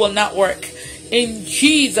enemy will not work. In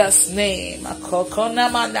Jesus' name.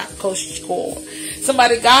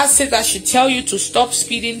 Somebody, God said I should tell you to stop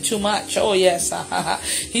speeding too much. Oh yes.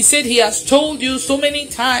 He said he has told you so many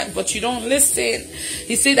times, but you don't listen.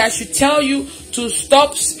 He said I should tell you to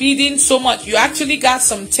stop speeding so much. You actually got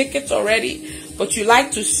some tickets already, but you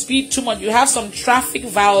like to speed too much. You have some traffic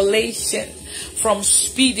violation from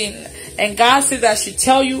speeding. And God said I should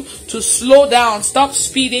tell you to slow down. Stop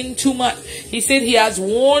speeding too much. He said he has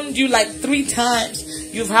warned you like 3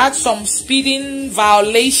 times. You've had some speeding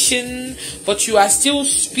violation, but you are still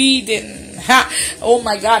speeding. Ha! Oh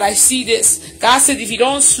my God, I see this. God said if you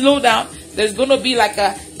don't slow down, there's going to be like a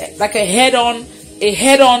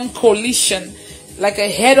head-on collision. Like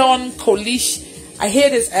a head-on collision. I hear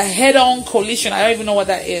this, a head-on collision. I don't even know what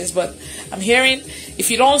that is, but I'm hearing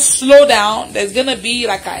if you don't slow down, there's going to be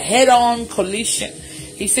like a head-on collision.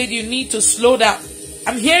 He said you need to slow down.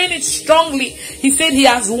 I'm hearing it strongly. He said he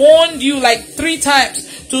has warned you like 3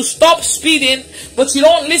 times to stop speeding, but you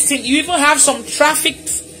don't listen. You even have some traffic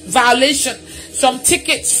violation, some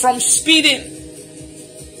tickets from speeding.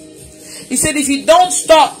 He said if you don't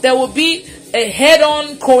stop, there will be a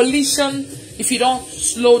head-on collision if you don't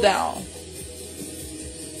slow down.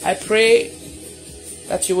 I pray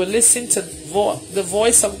that you will listen to the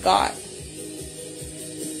voice of God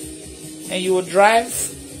and you will drive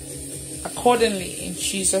accordingly in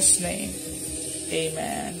Jesus' name.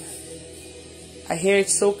 Amen. I hear it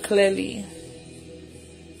so clearly.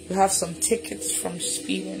 You have some tickets from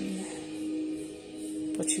speeding,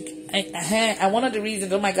 but and one of the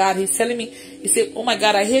reasons, oh my God, he's telling me, he said, oh my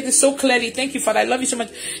God, I hear this so clearly. Thank you, Father. I love you so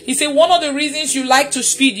much. He said, one of the reasons you like to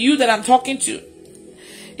speed, you that I'm talking to,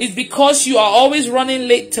 is because you are always running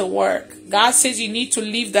late to work. God says you need to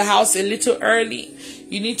leave the house a little early.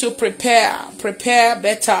 You need to prepare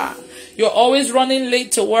better. You're always running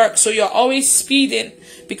late to work, so you're always speeding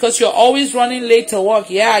because you're always running late to work.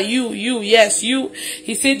 Yeah, yes, you.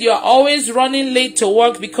 He said you're always running late to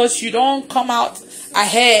work because you don't come out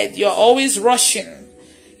ahead. You're always rushing.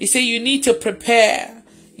 He said you need to prepare.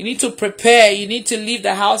 You need to prepare. You need to leave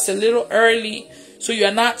the house a little early so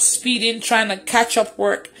you're not speeding, trying to catch up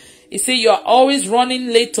work. He said you're always running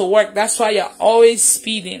late to work. That's why you're always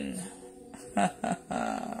speeding.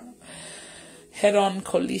 Head-on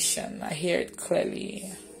collision. I hear it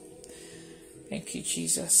clearly. Thank you,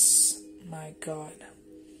 Jesus. My God.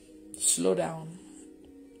 Slow down.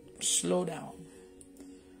 Slow down.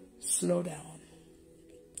 Slow down.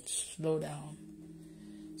 Slow down.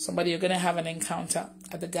 Somebody, you're going to have an encounter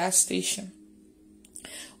at the gas station.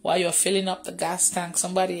 While you're filling up the gas tank,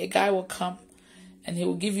 a guy will come and he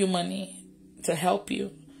will give you money to help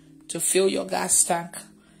you to fill your gas tank.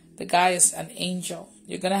 The guy is an angel.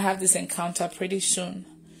 You're going to have this encounter pretty soon.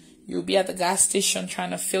 You'll be at the gas station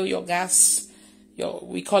trying to fill your gas.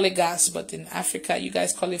 We call it gas, but in Africa, you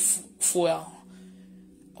guys call it fuel.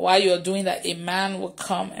 While you're doing that, a man will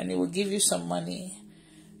come and he will give you some money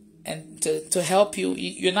and to help you.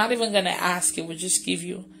 You're not even going to ask. He will just give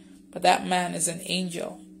you. But that man is an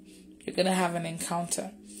angel. You're going to have an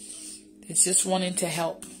encounter. It's just wanting to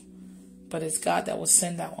help. But it's God that will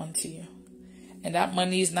send that one to you. And that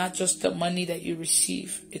money is not just the money that you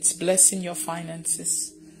receive. It's blessing your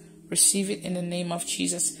finances. Receive it in the name of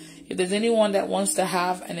Jesus. If there's anyone that wants to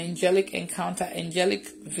have an angelic encounter, angelic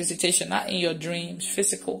visitation, not in your dreams,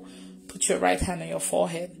 physical, put your right hand on your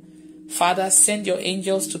forehead. Father, send your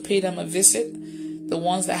angels to pay them a visit. The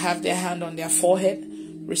ones that have their hand on their forehead,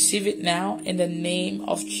 receive it now in the name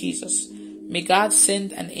of Jesus. May God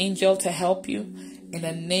send an angel to help you in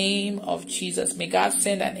the name of Jesus. May God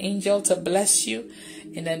send an angel to bless you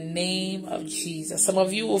in the name of Jesus. Some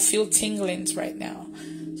of you will feel tinglings right now.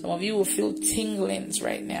 Some of you will feel tinglings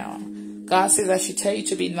right now. God says I should tell you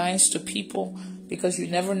to be nice to people because you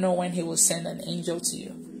never know when he will send an angel to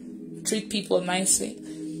you. Treat people nicely.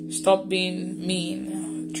 Stop being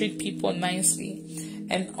mean. Treat people nicely.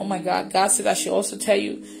 And oh my God, God said I should also tell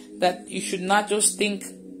you that you should not just think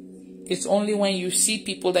it's only when you see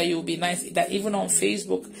people that you'll be nice. That even on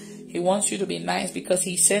Facebook, he wants you to be nice because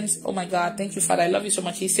he sends, oh my God, thank you, Father. I love you so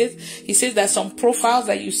much. He says that some profiles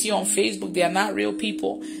that you see on Facebook, they are not real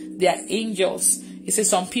people. They are angels. He says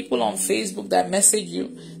some people on Facebook that message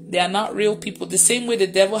you, they are not real people. The same way the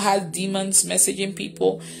devil has demons messaging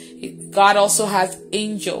people, God also has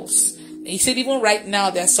angels. He said even right now,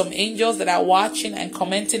 there are some angels that are watching and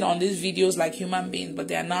commenting on these videos like human beings, but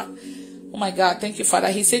they are not Oh my God, thank you, Father.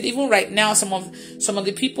 He said, even right now, some of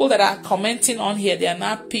the people that are commenting on here, they are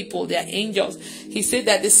not people, they are angels. He said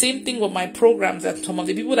that the same thing with my programs, that some of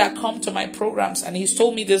the people that come to my programs, and he's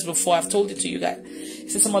told me this before, I've told it to you guys. He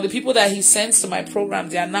said some of the people that he sends to my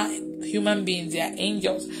programs, they are not human beings, they are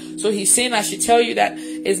angels. So he's saying I should tell you that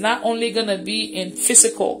it's not only going to be in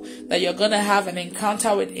physical, that you're going to have an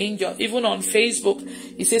encounter with angels. Even on Facebook,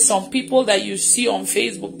 he says some people that you see on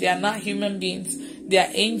Facebook, they are not human beings. They are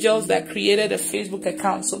angels that created a Facebook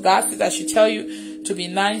account. So God says I should tell you to be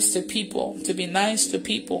nice to people, to be nice to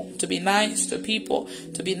people, to be nice to people,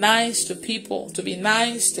 to be nice to people, to be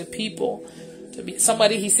nice to people. To be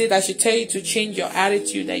somebody, he said I should tell you to change your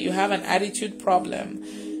attitude, that you have an attitude problem.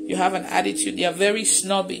 You have an attitude, you're very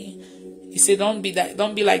snobby. He said don't be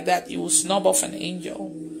like that. You will snub off an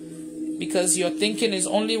angel. Because your thinking is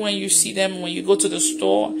only when you see them, when you go to the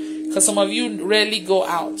store. Because some of you rarely go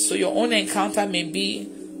out. So your own encounter may be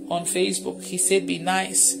on Facebook. He said be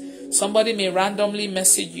nice. Somebody may randomly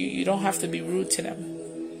message you. You don't have to be rude to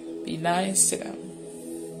them. Be nice to them.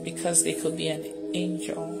 Because they could be an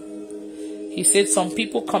angel. He said some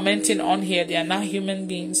people commenting on here, they are not human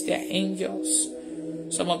beings. They are angels.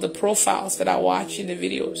 Some of the profiles that I watch in the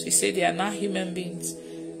videos, he said they are not human beings.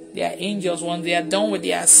 They are angels. When they are done with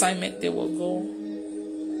their assignment, they will go.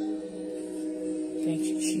 Thank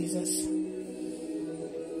you, Jesus.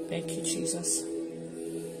 Thank you, Jesus.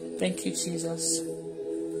 Thank you, Jesus.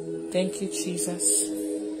 Thank you, Jesus.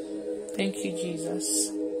 Thank you,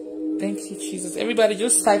 Jesus. Thank you, Jesus. Everybody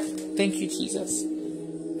just type, thank you, Jesus.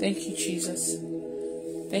 Thank you, Jesus.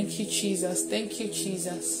 Thank you, Jesus. Thank you,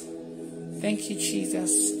 Jesus. Thank you,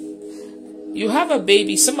 Jesus. You have a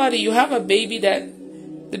baby. Somebody, you have a baby that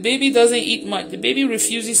the baby doesn't eat much. The baby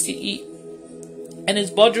refuses to eat. And it's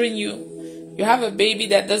bothering you. You have a baby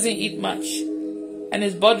that doesn't eat much. And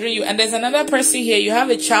it's bothering you. And there's another person here. You have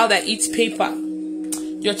a child that eats paper.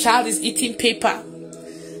 Your child is eating paper.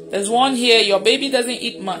 There's one here. Your baby doesn't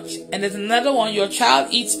eat much. And there's another one. Your child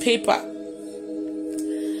eats paper.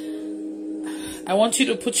 I want you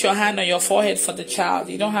to put your hand on your forehead for the child.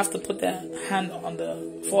 You don't have to put the hand on the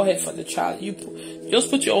forehead for the child. You just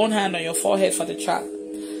put your own hand on your forehead for the child.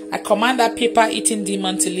 I command that paper-eating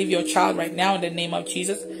demon to leave your child right now in the name of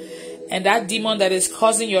Jesus. And that demon that is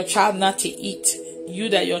causing your child not to eat, you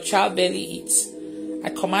that your child barely eats, I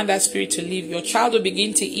command that spirit to leave. Your child will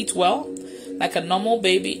begin to eat well, like a normal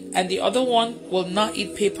baby. And the other one will not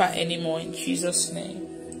eat paper anymore in Jesus' name.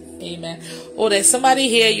 Amen. Oh, there's somebody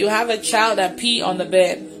here. You have a child that pee on the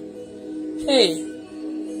bed. Hey.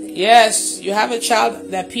 Yes, you have a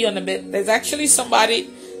child that pee on the bed. There's actually somebody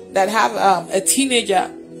that have a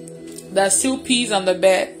teenager that still pees on the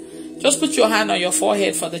bed. Just put your hand on your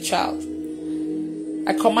forehead for the child.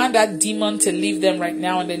 I command that demon to leave them right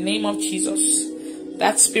now in the name of Jesus.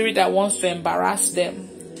 That spirit that wants to embarrass them,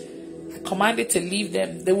 I command it to leave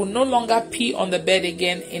them. They will no longer pee on the bed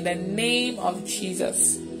again in the name of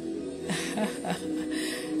Jesus.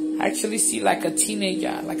 I actually see like a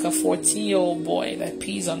teenager, like a 14-year-old boy that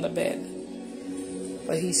pees on the bed.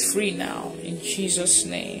 But he's free now in Jesus'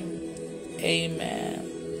 name. Amen.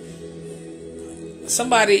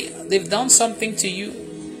 Somebody, they've done something to you.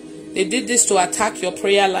 They did this to attack your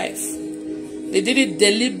prayer life. They did it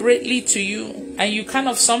deliberately to you. And you kind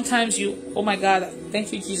of sometimes you, oh my God,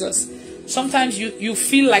 thank you, Jesus. Sometimes you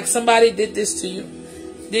feel like somebody did this to you.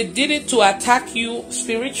 They did it to attack you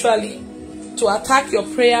spiritually, to attack your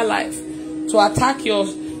prayer life, to attack your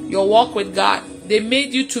walk with God. They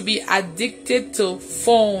made you to be addicted to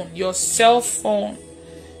phone, your cell phone.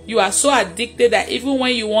 You are so addicted that even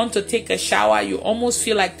when you want to take a shower, you almost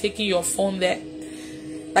feel like taking your phone there.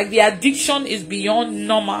 Like the addiction is beyond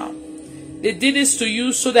normal. They did this to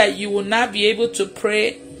you so that you will not be able to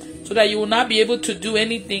pray, so that you will not be able to do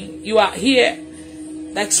anything. You are here.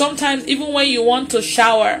 Like sometimes even when you want to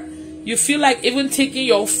shower, you feel like even taking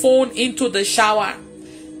your phone into the shower.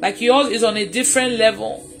 Like yours is on a different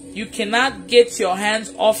level. You cannot get your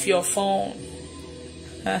hands off your phone.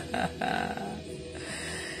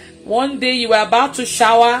 One day you were about to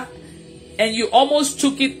shower and you almost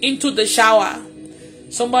took it into the shower.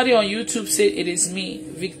 Somebody on YouTube said it is me,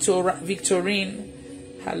 Victorine.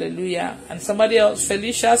 Hallelujah. And somebody else,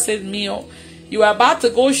 Felicia, said Mio. You were about to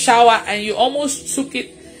go shower and you almost took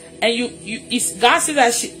it. And God said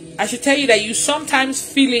I should tell you that you sometimes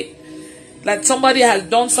feel it like somebody has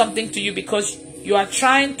done something to you because you are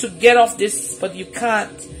trying to get off this, but you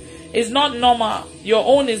can't. It's not normal. Your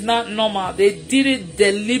own is not normal. They did it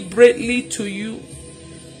deliberately to you,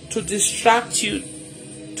 to distract you,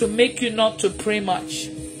 to make you not to pray much.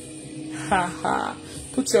 Ha ha.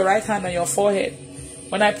 Put your right hand on your forehead.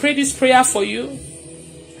 When I pray this prayer for you,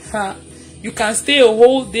 You can stay a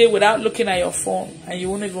whole day without looking at your phone and you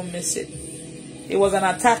won't even miss it. It was an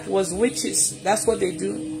attack. It was witches. That's what they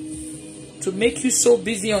do, to make you so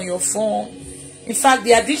busy on your phone. In fact,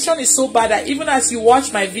 the addiction is so bad that even as you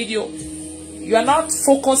watch my video, you are not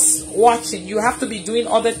focused watching. You have to be doing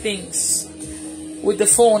other things with the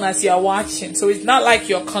phone as you are watching. So it's not like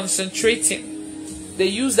you're concentrating. They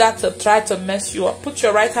use that to try to mess you up. Put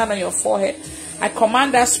your right hand on your forehead. I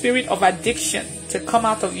command that spirit of addiction to come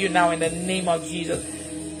out of you now in the name of Jesus.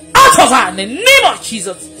 Out of her in the name of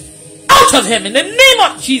Jesus. Out of him in the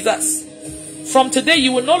name of Jesus. From today,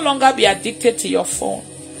 you will no longer be addicted to your phone.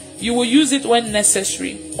 You will use it when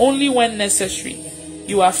necessary. Only when necessary.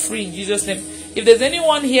 You are free in Jesus' name. If there's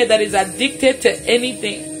anyone here that is addicted to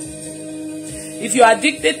anything, if you are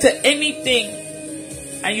addicted to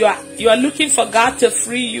anything and you are looking for God to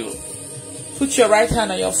free you, put your right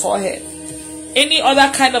hand on your forehead. Any other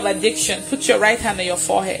kind of addiction, put your right hand on your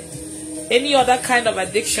forehead. Any other kind of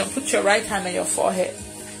addiction, put your right hand on your forehead.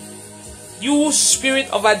 You spirit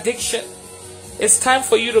of addiction, it's time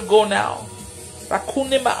for you to go now. Out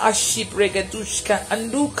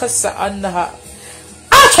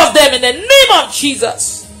of them in the name of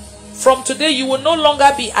Jesus. From today, you will no longer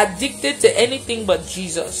be addicted to anything but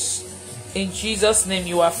Jesus. In Jesus' name,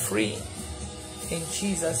 you are free. In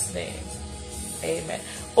Jesus' name. Amen.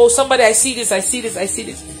 Oh, somebody, I see this, I see this, I see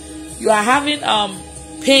this. You are having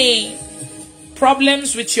pain,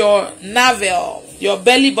 problems with your navel, your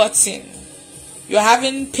belly button. You're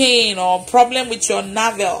having pain or problem with your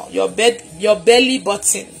navel, your belly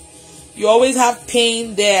button. You always have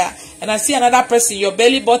pain there. And I see another person, your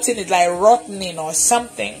belly button is like rotting or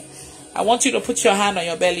something. I want you to put your hand on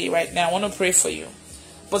your belly right now. I want to pray for you.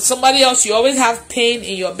 But somebody else, you always have pain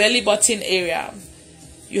in your belly button area.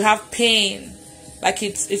 You have pain, like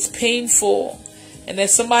it's painful. And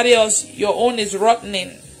there's somebody else, your own is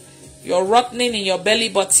rotting. You're rotting in your belly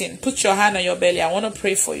button. Put your hand on your belly. I want to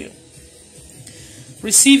pray for you.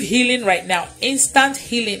 Receive healing right now. Instant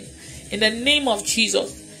healing. In the name of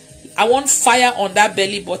Jesus. I want fire on that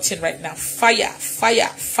belly button right now. Fire, fire,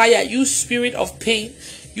 fire. You spirit of pain.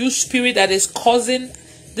 You spirit that is causing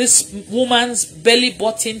this woman's belly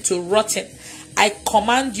button to rotten. I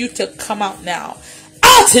command you to come out now.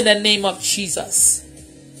 Out in the name of Jesus.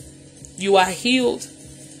 You are healed.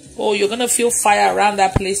 Oh, you're going to feel fire around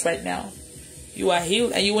that place right now. You are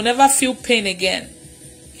healed and you will never feel pain again.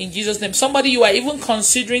 In Jesus' name. Somebody, you are even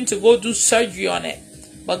considering to go do surgery on it.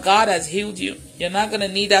 But God has healed you. You're not going to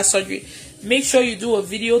need that surgery. Make sure you do a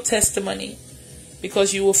video testimony,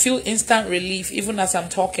 because you will feel instant relief even as I'm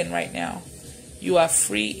talking right now. You are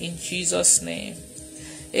free in Jesus' name.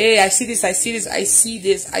 Hey, I see this, I see this, I see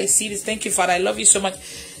this, I see this. Thank you, Father. I love you so much.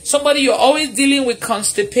 Somebody, you're always dealing with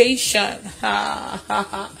constipation.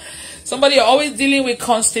 Somebody, you're always dealing with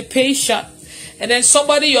constipation. And then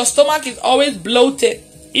somebody, your stomach is always bloated.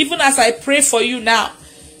 Even as I pray for you now,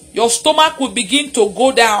 your stomach will begin to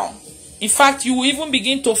go down. In fact, you will even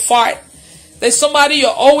begin to fart. There's somebody, you're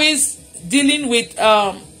always dealing with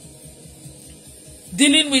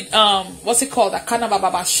what's it called?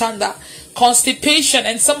 Constipation.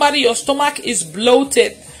 And somebody, your stomach is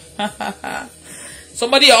bloated.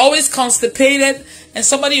 Somebody, you're always constipated. And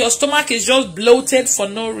somebody, your stomach is just bloated for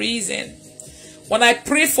no reason. When I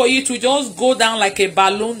pray for you to just go down like a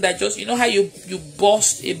balloon that just, you know how you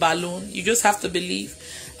burst a balloon? You just have to believe.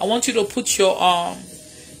 I want you to put your hand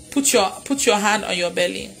on your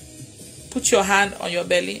belly. Put your hand on your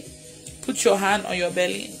belly. Put your hand on your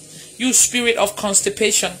belly. You spirit of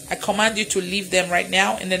constipation, I command you to leave them right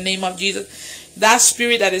now in the name of Jesus. That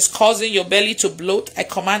spirit that is causing your belly to bloat, I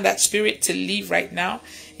command that spirit to leave right now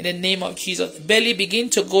in the name of Jesus. Belly, begin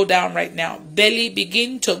to go down right now. Belly,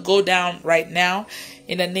 begin to go down right now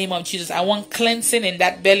in the name of Jesus. I want cleansing in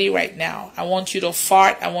that belly right now. I want you to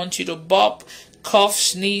fart. I want you to burp, cough,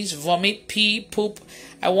 sneeze, vomit, pee, poop.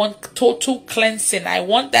 I want total cleansing. I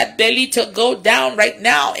want that belly to go down right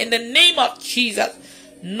now in the name of Jesus.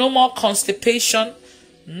 No more constipation.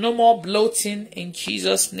 No more bloating. In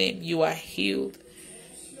Jesus' name, you are healed.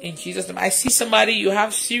 In Jesus' name. I see somebody, you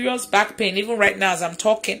have serious back pain. Even right now as I'm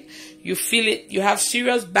talking, you feel it. You have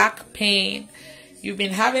serious back pain. You've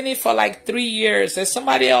been having it for like 3 years. There's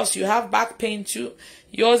somebody else, you have back pain too.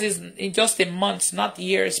 Yours is in just a month, not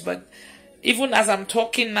years. But even as I'm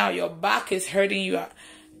talking now, your back is hurting you.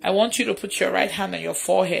 I want you to put your right hand on your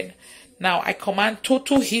forehead. Now, I command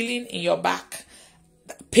total healing in your back.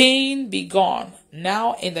 Pain be gone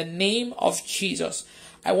now in the name of Jesus.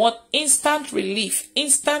 I want instant relief,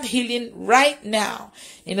 instant healing right now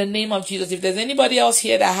in the name of Jesus. If there's anybody else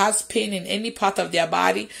here that has pain in any part of their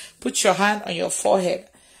body, put your hand on your forehead.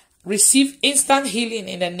 Receive instant healing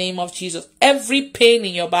in the name of Jesus. Every pain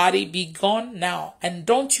in your body be gone now. And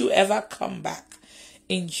don't you ever come back.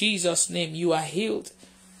 In Jesus' name, you are healed.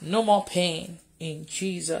 No more pain. In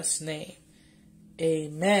Jesus' name.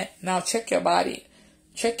 Amen. Now check your body.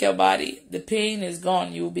 Check your body. The pain is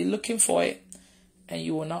gone. You will be looking for it and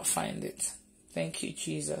you will not find it. Thank you,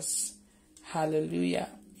 Jesus. Hallelujah.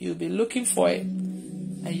 You'll be looking for it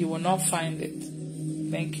and you will not find it.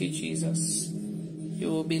 Thank you, Jesus. You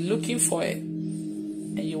will be looking for it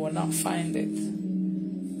and you will not find it.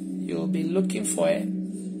 You will be looking for it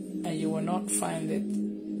and you will not find it.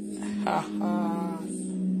 Ha ha.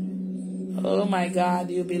 Oh my God,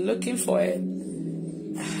 you'll be looking for it.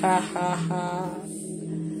 Ha ha ha.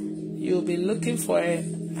 You'll be looking for it.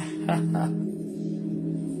 Ha ha.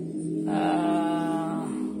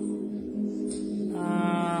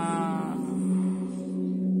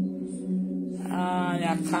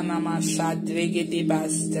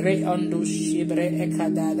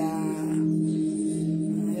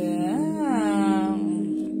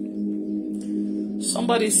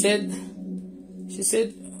 Somebody said, she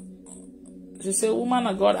said, woman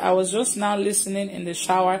of God, I was just now listening in the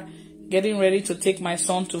shower, getting ready to take my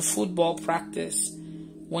son to football practice,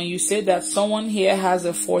 when you said that someone here has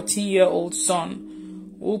a 14-year-old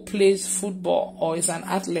son who plays football or is an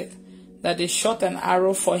athlete, that they shot an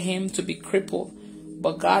arrow for him to be crippled,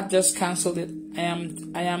 but God just cancelled it.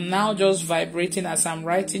 I am now just vibrating as I'm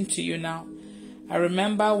writing to you now. I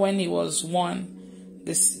remember when he was one, when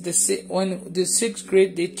the sixth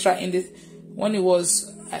grade, they tried when he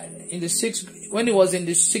was in the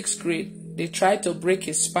sixth grade, they tried to break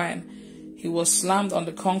his spine. He was slammed on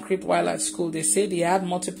the concrete while at school. They said he had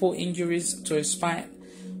multiple injuries to his spine,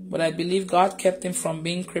 but I believe God kept him from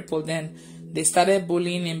being crippled then. They started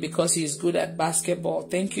bullying him because he's good at basketball.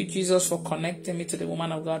 Thank you, Jesus, for connecting me to the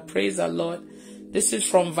woman of God. Praise the Lord. This is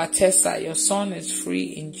from Vatessa. Your son is free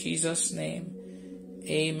in Jesus' name.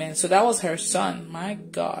 Amen. So that was her son. My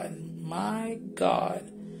God. My God.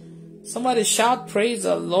 Somebody shout, praise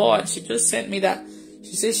the Lord. She just sent me that.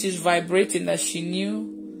 She said she's vibrating, that she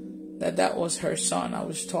knew that that was her son I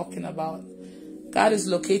was talking about. God is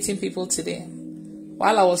locating people today.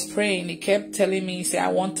 While I was praying, he kept telling me, he said, I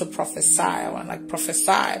want to prophesy. I'm like, prophesy.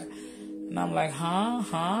 And I'm like,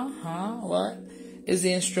 what? It's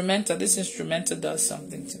the instrumental. This instrumental does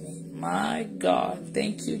something to me. My God.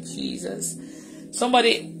 Thank you, Jesus.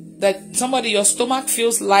 Somebody, your stomach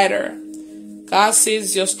feels lighter. God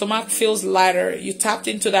says your stomach feels lighter. You tapped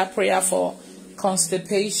into that prayer for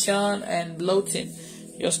constipation and bloating.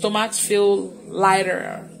 Your stomach feels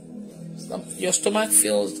lighter. Your stomach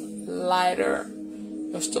feels lighter.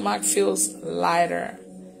 Your stomach feels lighter.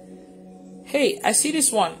 Hey, I see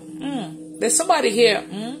this one. There's somebody here.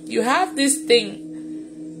 You have this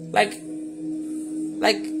thing. Like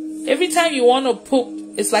every time you want to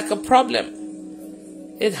poop, it's like a problem.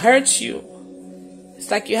 It hurts you.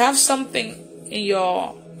 It's like you have something in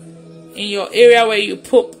your area where you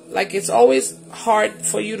poop. Like it's always hard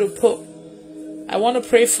for you to poop. I want to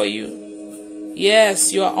pray for you.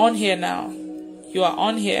 Yes, you are on here now. You are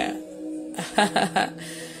on here.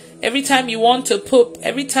 Every time you want to poop,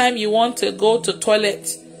 every time you want to go to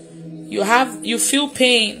toilet, you feel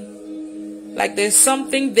pain. Like there's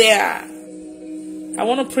something there. I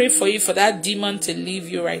want to pray for you for that demon to leave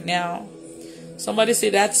you right now. Somebody say,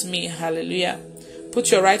 that's me. Hallelujah. Put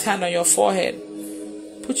your right hand on your forehead.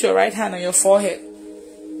 Put your right hand on your forehead.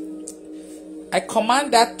 I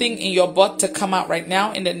command that thing in your butt to come out right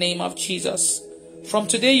now in the name of Jesus. From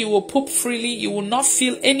today, you will poop freely. You will not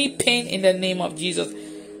feel any pain in the name of Jesus.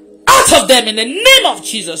 Out of them in the name of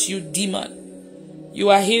Jesus, you demon. You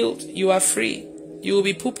are healed. You are free. You will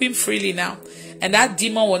be pooping freely now. And that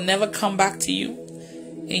demon will never come back to you.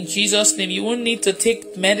 In Jesus' name, you won't need to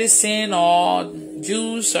take medicine or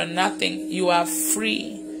juice or nothing. You are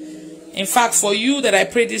free. In fact, for you that I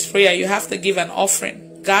pray this prayer, you have to give an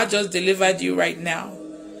offering. God just delivered you right now.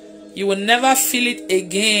 You will never feel it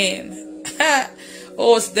again.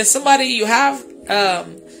 Oh, there's somebody you have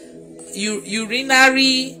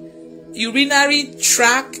urinary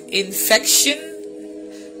tract infection.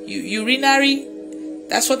 Urinary,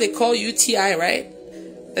 that's what they call UTI, right?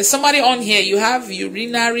 There's somebody on here, you have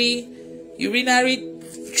urinary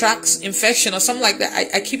tract infection or something like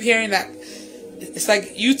that. I keep hearing that. It's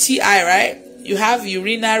like UTI, right? You have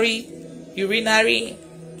urinary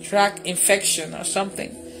tract infection or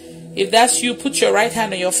something. If that's you, put your right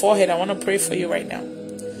hand on your forehead. I want to pray for you right now.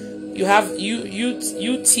 You have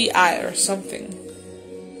UTI or something.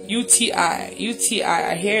 UTI.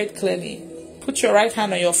 I hear it clearly. Put your right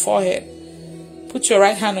hand on your forehead. Put your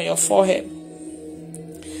right hand on your forehead.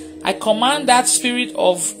 I command that spirit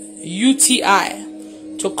of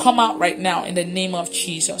UTI to come out right now in the name of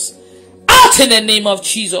Jesus. Out in the name of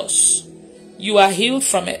Jesus. You are healed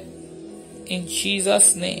from it. In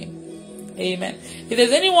Jesus' name. Amen. If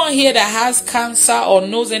there's anyone here that has cancer or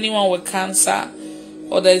knows anyone with cancer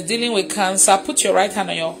or that is dealing with cancer, put your right hand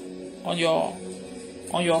on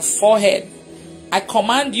your forehead. I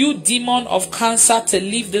command you, demon of cancer, to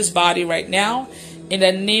leave this body right now in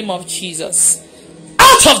the name of Jesus.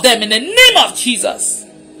 Out of them in the name of Jesus.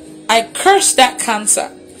 I curse that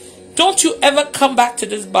cancer. Don't you ever come back to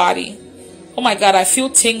this body. Oh my God, I feel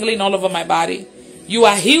tingling all over my body. You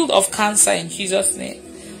are healed of cancer in Jesus' name.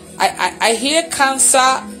 I hear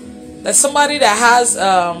cancer. There's somebody that has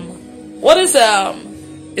what is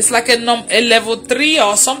it's like a level 3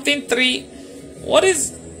 or something 3.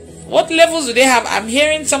 What levels do they have? I'm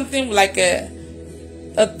hearing something like a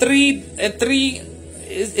 3.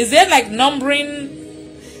 Is there like numbering?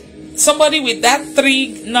 Somebody with that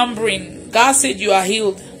 3 numbering. God said you are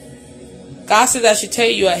healed. God said I should tell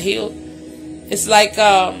you are healed. It's like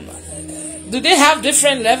do they have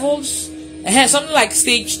different levels? Something like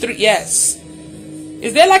stage 3. Yes.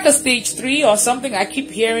 Is there like a stage 3 or something? I keep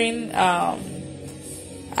hearing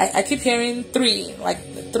I keep hearing 3, like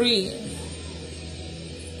 3.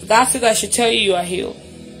 God said I should tell you you are healed.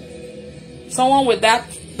 Someone with that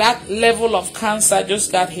level of cancer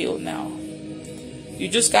just got healed now. You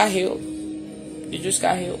just got healed. You just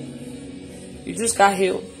got healed. You just got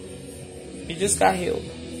healed. You just got healed.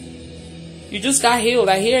 You just got healed.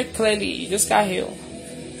 I hear it clearly. You just got healed.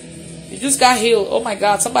 You just got healed. Oh my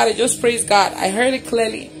God. Somebody just praise God. I heard it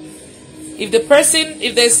clearly. If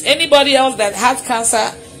there's anybody else that has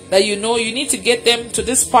cancer that you know, you need to get them to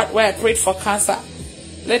this part where I prayed for cancer.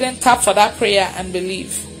 Let them tap for that prayer and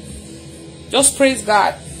believe. Just praise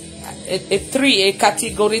God. A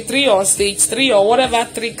category 3 or stage 3 or whatever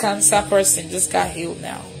 3 cancer person just got healed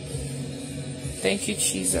now. Thank you,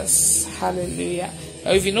 Jesus. Hallelujah.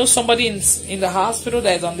 Or if you know somebody in the hospital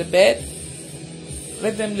that is on the bed,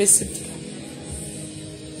 let them listen to them.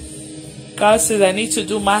 God says, I need to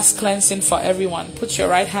do mass cleansing for everyone. Put your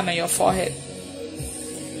right hand on your forehead.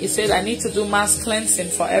 He said, I need to do mass cleansing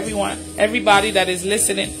for everyone. Everybody that is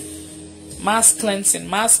listening. Mass cleansing,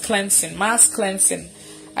 mass cleansing, mass cleansing.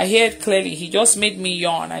 I hear it clearly. He just made me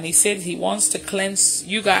yawn. And he said he wants to cleanse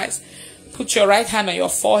you guys. Put your right hand on your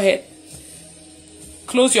forehead.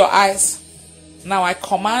 Close your eyes. Now I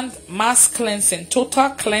command mass cleansing, total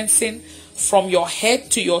cleansing from your head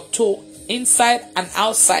to your toe, inside and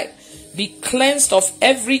outside. Be cleansed of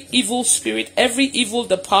every evil spirit, every evil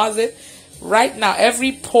deposit. Right now,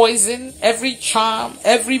 every poison, every charm,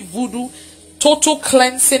 every voodoo, total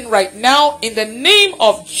cleansing right now in the name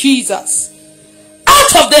of Jesus.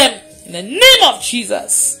 Out of them in the name of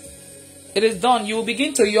Jesus. It is done. You will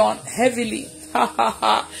begin to yawn heavily.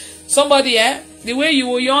 Somebody, the way you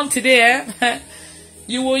will yawn today,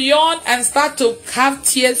 you will yawn and start to have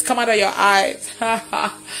tears come out of your eyes.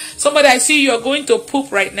 Somebody, I see you are going to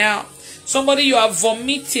poop right now. Somebody, you are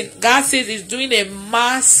vomiting. God says He's doing a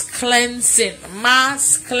mass cleansing.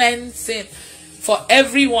 Mass cleansing for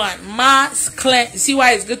everyone. Mass cleansing. See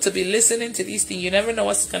why it's good to be listening to these things. You never know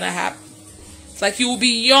what's going to happen. It's like you will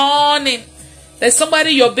be yawning. There's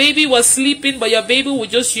somebody, your baby was sleeping, but your baby will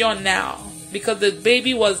just yawn now. Because the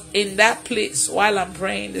baby was in that place while I'm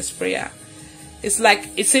praying this prayer. It's like,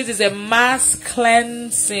 it says it's a mass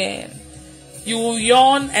cleansing. You will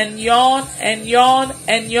yawn and yawn and yawn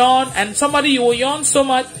and yawn. And somebody, you will yawn so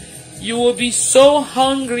much, you will be so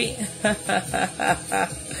hungry.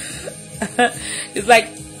 It's like,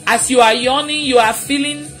 as you are yawning, you are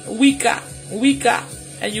feeling weaker.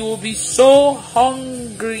 And you will be so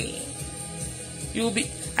hungry. You will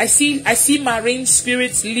be, I see marine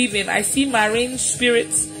spirits leaving. I see marine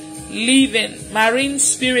spirits leaving. Marine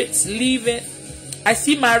spirits leaving. I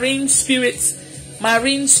see marine spirits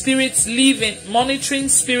leaving. Monitoring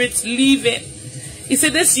spirits leaving. He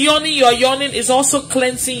said this yawning you are yawning is also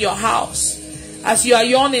cleansing your house. As you are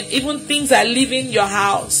yawning, even things are leaving your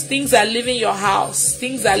house. Things are leaving your house.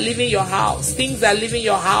 Things are leaving your house. Things are leaving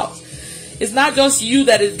your house. It's not just you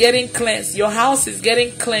that is getting cleansed. Your house is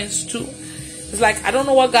getting cleansed too. It's like, I don't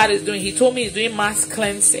know what God is doing. He told me He's doing mass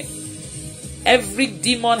cleansing. Every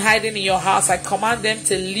demon hiding in your house, I command them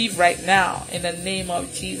to leave right now in the name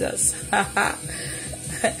of Jesus.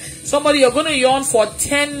 Somebody, you're going to yawn for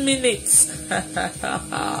 10 minutes.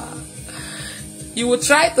 You will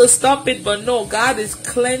try to stop it, but no, God is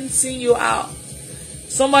cleansing you out.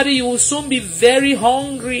 Somebody, you will soon be very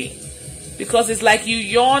hungry. Because it's like you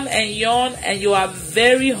yawn and you are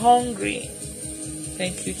very hungry.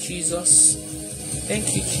 Thank you, Jesus.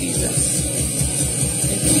 Thank you, Jesus.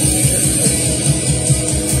 Thank you,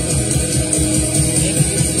 Jesus.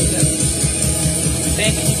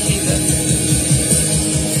 Thank you, Jesus.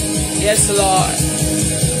 Yes, Lord.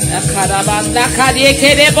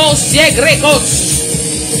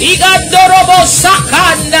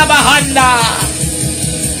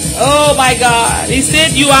 Oh my God. He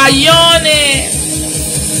said you are yawning.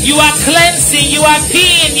 You are cleansing. You are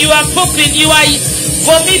peeing. You are pooping. You are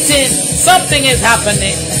vomiting. Something is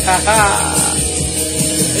happening.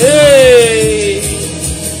 Hey.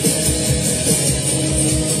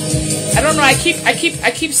 I don't know. I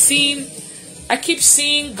keep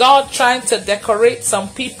seeing God trying to decorate some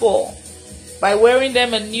people by wearing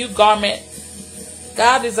them a new garment.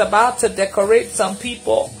 God is about to decorate some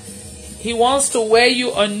people. He wants to wear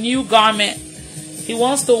you a new garment. He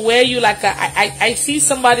wants to wear you like I see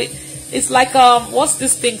somebody. It's like what's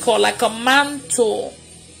this thing called? Like a mantle.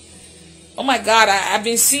 Oh my God, I've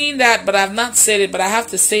been seeing that, but I've not said it, but I have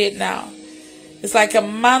to say it now. It's like a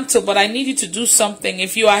mantle, but I need you to do something.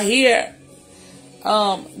 If you are here,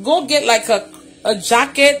 go get like a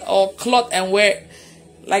jacket or cloth and wear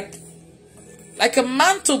like a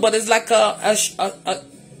mantle, but it's like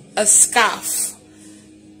a scarf.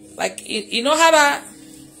 Like you know how that,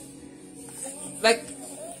 like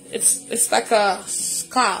it's like a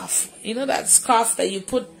scarf. You know that scarf that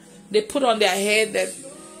they put on their head that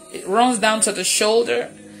it runs down to the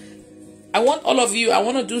shoulder. I want all of you, I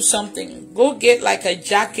want to do something. Go get like a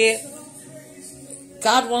jacket.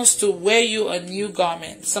 God wants to wear you a new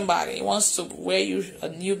garment. Somebody wants to wear you a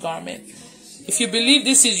new garment. If you believe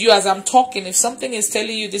this is you as I'm talking, if something is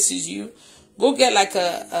telling you this is you, go get like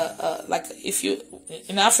like if you,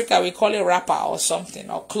 in Africa we call it wrapper or something,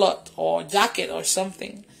 or cloth or jacket or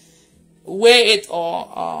something. Wear it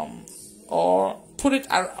or put it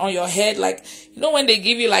on your head, like, you know when they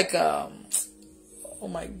give you like oh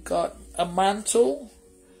my God, a mantle,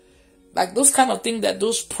 like those kind of things that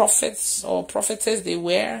those prophets or prophetess they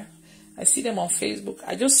wear. I see them on Facebook.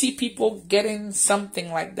 I just see people getting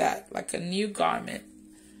something like that, like a new garment.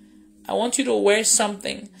 I want you to wear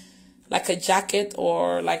something like a jacket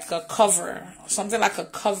or like a cover, something like a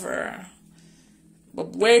cover,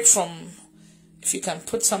 but wear it from, if you can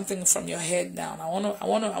put something from your head down. I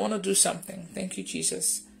want to do something. Thank you,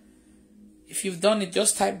 Jesus. If you've done it,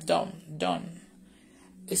 just type done.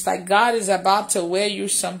 It's like God is about to wear you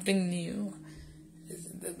something new.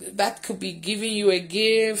 That could be giving you a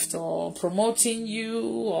gift or promoting you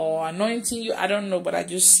or anointing you. I don't know, but I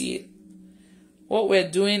just see it. What we're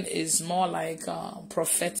doing is more like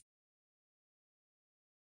prophetic.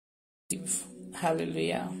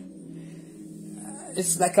 Hallelujah.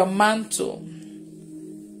 It's like a mantle.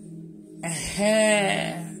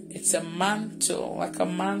 It's a mantle, like a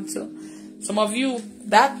mantle. Some of you,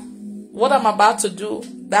 that what I'm about to do,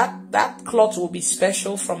 that cloth will be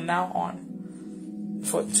special from now on.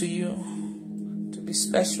 To you, to be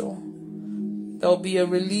special. There will be a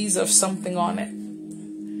release of something on it.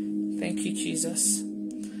 Thank you, Jesus.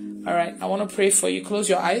 All right, I want to pray for you. Close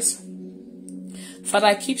your eyes. Father,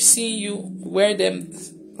 I keep seeing you wear them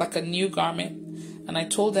like a new garment, and I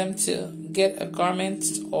told them to get a garment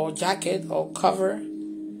or jacket or cover.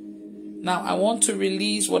 Now I want to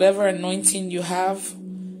release whatever anointing you have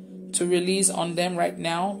to release on them right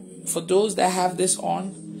now. For those that have this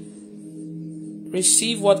on,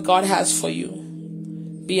 receive what God has for you.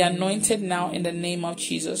 Be anointed now in the name of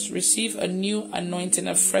Jesus. Receive a new anointing,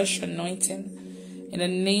 a fresh anointing in the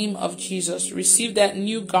name of Jesus. Receive that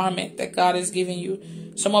new garment that God is giving you.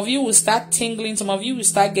 Some of you will start tingling. Some of you will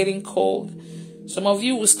start getting cold. Some of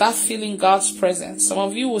you will start feeling God's presence. Some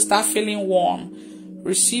of you will start feeling warm.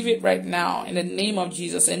 Receive it right now in the name of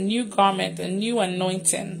Jesus. A new garment, a new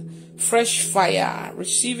anointing, fresh fire.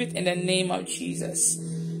 Receive it in the name of Jesus.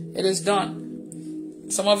 It is done.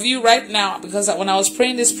 Some of you right now, because when I was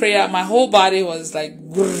praying this prayer, my whole body was like,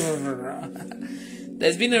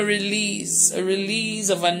 there's been a release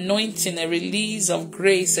of anointing, a release of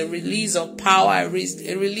grace, a release of power, a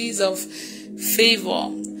release of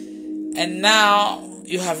favor. And now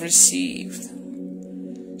you have received.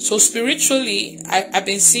 So spiritually, I've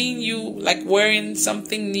been seeing you like wearing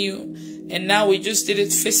something new, and now we just did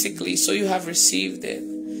it physically, so you have received it.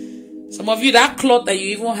 Some of you, that cloth that you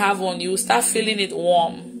even have on, you start feeling it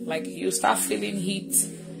warm. Like you start feeling heat.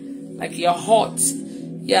 Like you're hot.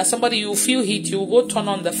 Yeah, somebody, you feel heat. You will go turn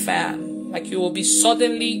on the fan. Like you will be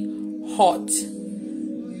suddenly hot.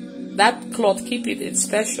 That cloth, keep it. It's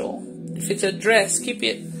special. If it's a dress, keep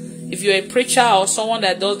it. If you're a preacher or someone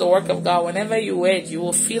that does the work of God, whenever you wear it, you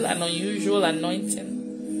will feel an unusual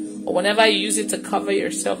anointing. Or whenever you use it to cover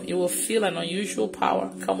yourself, you will feel an unusual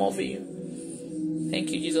power come over you.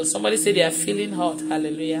 Thank you, Jesus. Somebody said they are feeling hot.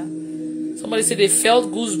 Hallelujah. Somebody said they felt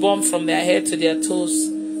goosebumps from their head to their toes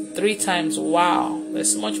 3 times. Wow.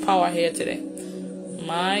 There's so much power here today.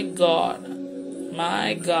 My God.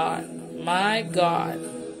 My God. My God.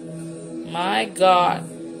 My God.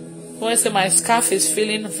 Who I say my scarf is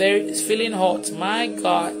feeling hot. My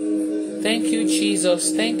God. Thank you,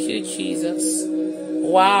 Jesus. Thank you, Jesus.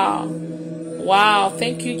 Wow. Wow.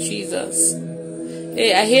 Thank you, Jesus.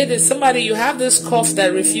 Hey, I hear this. Somebody, you have this cough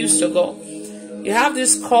that refused to go. You have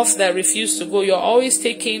this cough that refused to go. You're always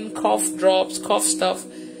taking cough drops, cough stuff.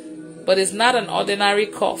 But it's not an ordinary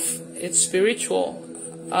cough. It's spiritual.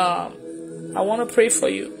 I want to pray for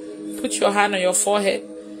you. Put your hand on your forehead.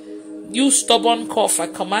 You stubborn cough, I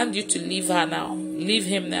command you to leave her now. Leave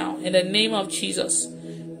him now. In the name of Jesus.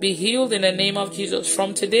 Be healed in the name of Jesus.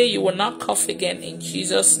 From today, you will not cough again in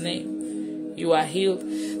Jesus' name. You are healed.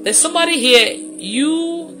 There's somebody here.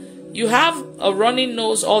 You have a running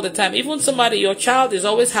nose all the time. Even somebody, your child is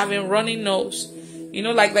always having running nose. You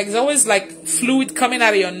know, like it's always like fluid coming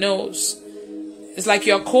out of your nose. It's like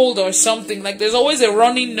you're cold or something. Like there's always a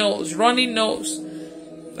running nose.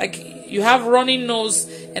 Like you have running nose,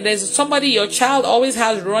 and there's somebody, your child always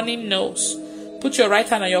has running nose. Put your right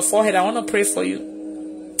hand on your forehead. I want to pray for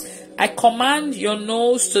you. I command your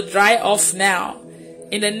nose to dry off now.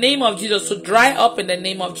 In the name of Jesus, to dry up in the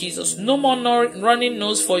name of Jesus. No more running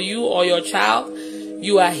nose for you or your child.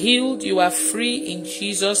 You are healed. You are free in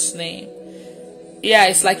Jesus' name. Yeah,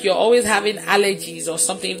 it's like you're always having allergies or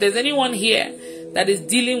something. If there's anyone here that is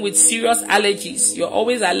dealing with serious allergies, you're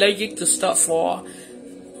always allergic to stuff or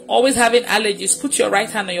always having allergies, put your right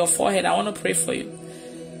hand on your forehead. I want to pray for you.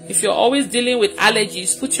 If you're always dealing with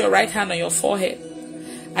allergies, put your right hand on your forehead.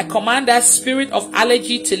 I command that spirit of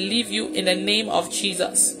allergy to leave you in the name of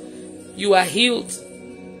Jesus. You are healed.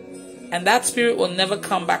 And that spirit will never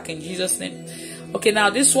come back in Jesus' name. Okay, now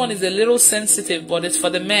this one is a little sensitive, but it's for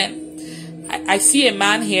the men. I see a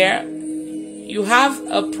man here. You have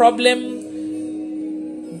a problem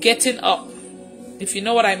getting up. If you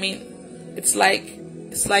know what I mean. It's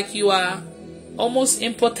like you are almost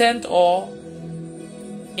impotent or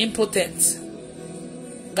impotent.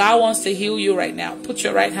 God wants to heal you right now. Put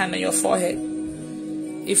your right hand on your forehead.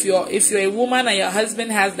 If you're a woman and your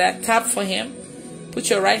husband has that, tap for him. Put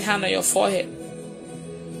your right hand on your forehead.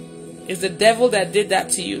 It's the devil that did that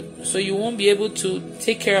to you, so you won't be able to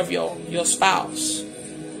take care of your spouse.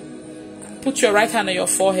 Put your right hand on your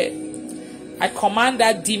forehead. I command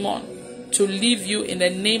that demon to leave you in the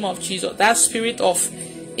name of Jesus. That spirit of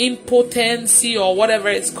impotency or whatever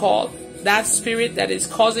it's called, that spirit that is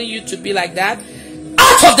causing you to be like that,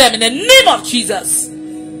 out of them in the name of Jesus.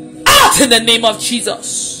 Out in the name of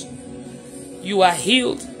Jesus. You are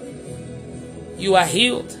healed. You are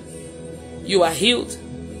healed. You are healed.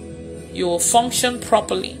 You will function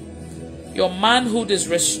properly. Your manhood is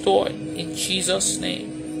restored in Jesus'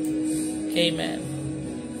 name. Amen.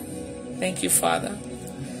 Thank you, Father.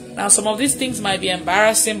 Now, some of these things might be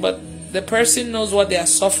embarrassing, but the person knows what they are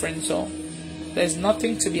suffering, so there's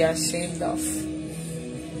nothing to be ashamed of.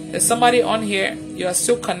 There's somebody on here, you are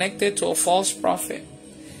still connected to a false prophet.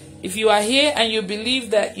 If you are here and you believe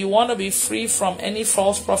that you want to be free from any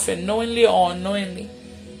false prophet, knowingly or unknowingly,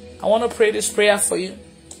 I want to pray this prayer for you.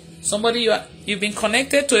 Somebody, you've been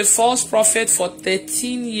connected to a false prophet for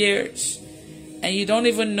 13 years and you don't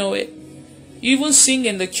even know it. You even sing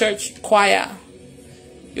in the church choir.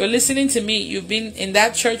 You're listening to me. You've been in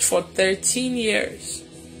that church for 13 years.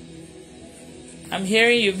 I'm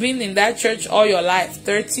hearing you've been in that church all your life.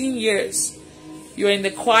 13 years. You're in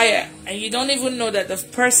the choir and you don't even know that the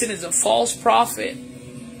person is a false prophet.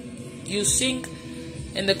 You sing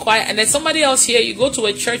in the choir, and there's somebody else here. You go to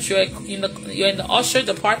a church, you're in the usher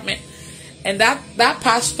department, and that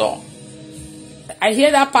pastor, I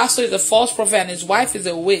hear that pastor is a false prophet and his wife is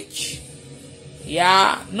a witch.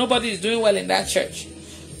 Yeah, nobody is doing well in that church.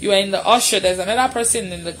 You are in the usher, there's another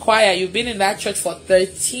person in the choir. You've been in that church for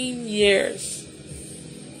 13 years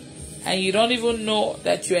and you don't even know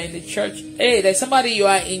that you are in the church. Hey, there's somebody, you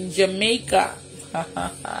are in Jamaica.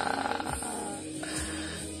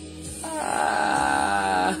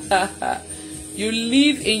 You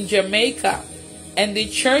live in Jamaica and the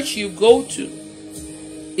church you go to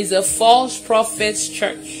is a false prophet's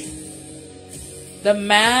church. The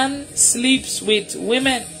man sleeps with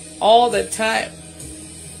women all the time.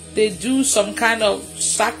 They do some kind of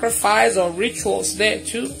sacrifice or rituals there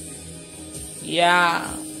too.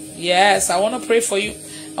 Yeah. Yes, I want to pray for you.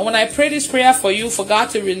 And when I pray this prayer for you, for God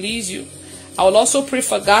to release you, I will also pray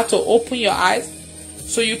for God to open your eyes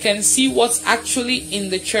so you can see what's actually in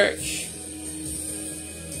the church.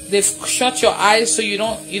 They've shut your eyes so you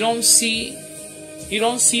don't see,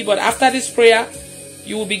 but after this prayer,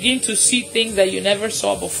 you will begin to see things that you never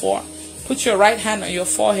saw before. Put your right hand on your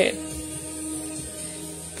forehead.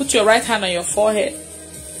 Put your right hand on your forehead.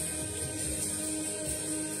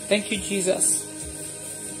 Thank you, Jesus.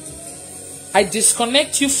 I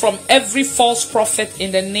disconnect you from every false prophet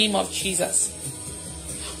in the name of Jesus.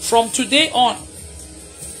 From today on,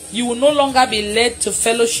 you will no longer be led to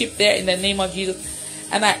fellowship there in the name of Jesus.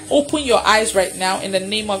 And I open your eyes right now in the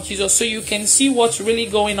name of Jesus so you can see what's really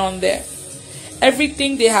going on there.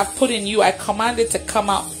 Everything they have put in you, I command it to come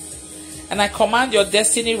out. And I command your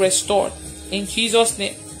destiny restored in Jesus'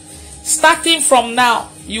 name. Starting from now,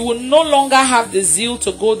 you will no longer have the zeal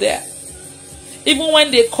to go there. Even when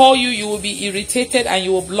they call you, you will be irritated and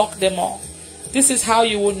you will block them all. This is how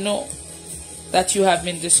you will know that you have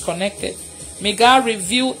been disconnected. May God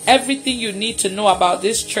reveal everything you need to know about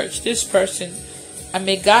this church, this person. And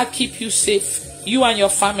may God keep you safe, you and your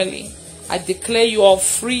family. I declare you all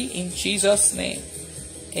free in Jesus' name.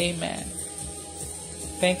 Amen.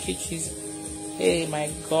 Thank you, Jesus. Hey, my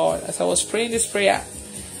God. As I was praying this prayer,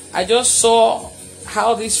 I just saw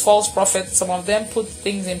how these false prophets, some of them put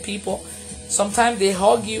things in people. Sometimes they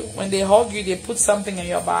hug you. When they hug you, they put something in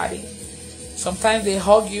your body. Sometimes they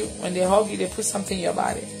hug you. When they hug you, they put something in your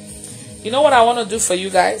body. You know what I want to do for you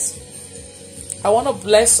guys? I want to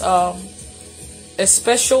bless a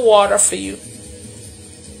special water for you.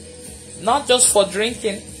 Not just for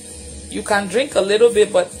drinking. You can drink a little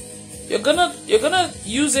bit, but you're gonna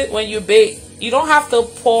use it when you bathe. You don't have to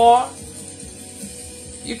pour.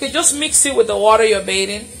 You can just mix it with the water you're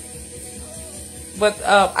bathing. But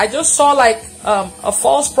I just saw like a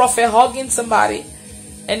false prophet hugging somebody,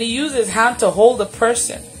 and he used his hand to hold the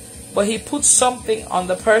person, but he put something on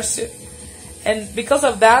the person, and because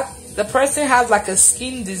of that, the person has like a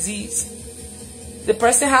skin disease. The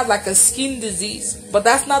person has like a skin disease, but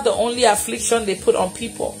that's not the only affliction they put on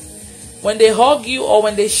people. When they hug you or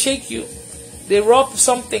when they shake you, they rub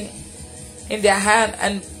something in their hand,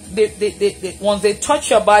 and they once they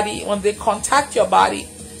touch your body, when they contact your body,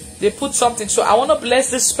 they put something. So I want to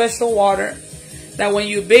bless this special water that when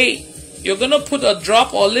you bathe, you're going to put a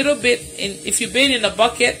drop or a little bit in. If you bathe in a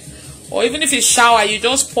bucket, or even if you shower, you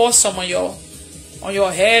just pour some on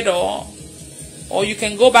your head, or you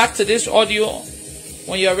can go back to this audio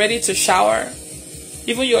when you're ready to shower.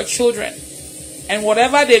 Even your children, and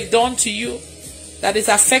whatever they've done to you that is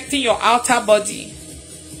affecting your outer body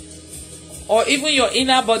or even your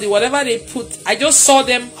inner body, whatever they put, I just saw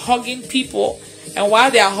them hugging people. And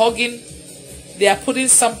while they are hugging, they are putting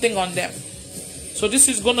something on them. So this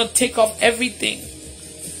is going to take off everything.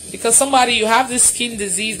 Because somebody, you have this skin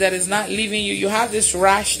disease that is not leaving you. You have this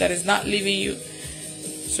rash that is not leaving you.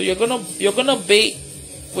 So you're gonna bathe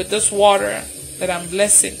with this water that I'm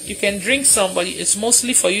blessing. You can drink some, but it's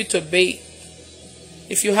mostly for you to bathe.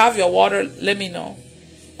 If you have your water, let me know.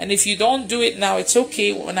 And if you don't do it now, it's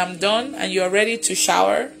okay. When I'm done and you're ready to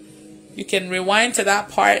shower, you can rewind to that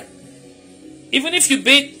part. Even if you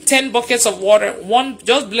bathe 10 buckets of water,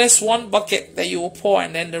 just bless one bucket that you will pour,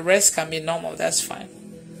 and then the rest can be normal. That's fine.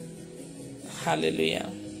 Hallelujah.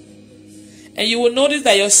 And you will notice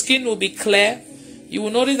that your skin will be clear. You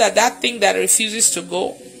will notice that that thing that refuses to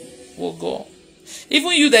go will go.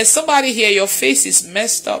 Even you, there's somebody here, your face is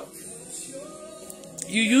messed up.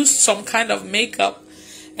 You used some kind of makeup,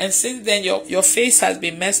 and since then your face has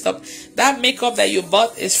been messed up. That makeup that you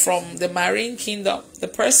bought is from the marine kingdom. The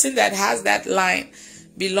person that has that line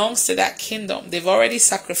belongs to that kingdom. They've already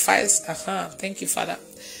sacrificed. Thank you, Father.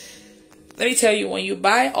 Let me tell you, when you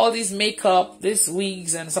buy all these makeup, these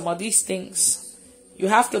wigs, and some of these things, you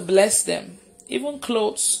have to bless them. Even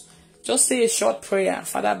clothes. Just say a short prayer.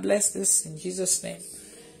 Father, bless this in Jesus' name.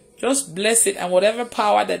 Just bless it, and whatever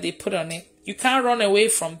power that they put on it. You can't run away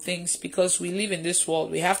from things because we live in this world.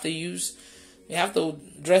 We have to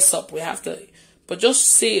dress up. But just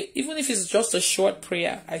say it. Even if it's just a short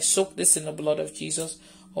prayer. I soak this in the blood of Jesus.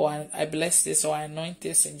 Or I bless this, or I anoint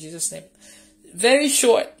this in Jesus' name. Very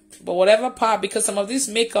short. But whatever power, because some of this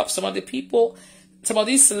makeup, some of the people, some of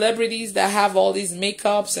these celebrities that have all these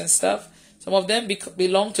makeups and stuff, some of them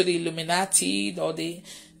belong to the Illuminati, or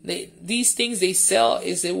these things they sell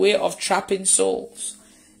is a way of trapping souls.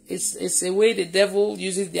 It's a way the devil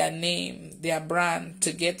uses their name, their brand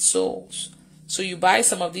to get souls. So you buy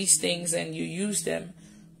some of these things and you use them,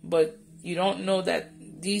 but you don't know that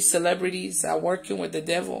these celebrities are working with the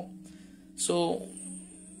devil. So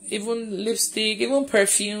even lipstick, even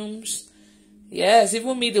perfumes. Yes,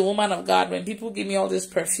 even me, the woman of God, when people give me all these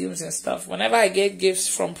perfumes and stuff, whenever I get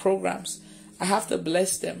gifts from programs, I have to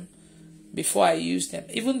bless them before I use them.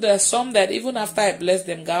 Even there are some that even after I bless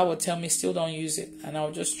them, God will tell me still don't use it, and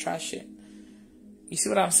I'll just trash it. You see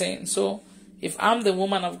what I'm saying? So if I'm the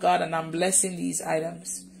woman of God and I'm blessing these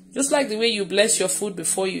items, just like the way you bless your food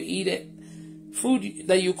before you eat it, Food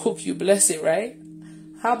that you cook, you bless it, right?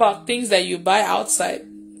 How about things that you buy outside?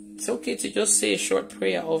 It's okay to just say a short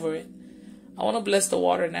prayer over it. I want to bless the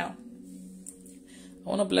water now. I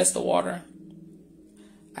want to bless the water.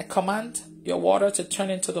 I command your water to turn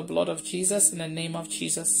into the blood of Jesus in the name of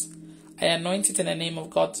Jesus. I anoint it in the name of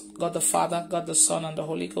God, God the Father, God the Son, and the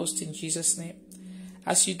Holy Ghost in Jesus' name.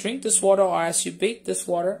 As you drink this water or as you bathe this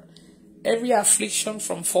water, every affliction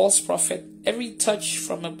from false prophet, every touch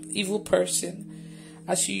from an evil person,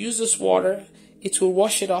 as you use this water, it will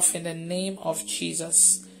wash it off in the name of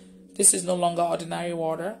Jesus. This is no longer ordinary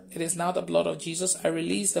water. It is now the blood of Jesus. I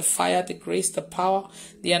release the fire, the grace, the power,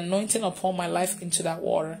 the anointing upon my life into that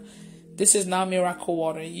water. This is now miracle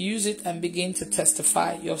water. Use it and begin to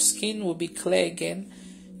testify. Your skin will be clear again.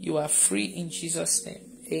 You are free in Jesus' name.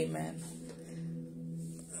 Amen.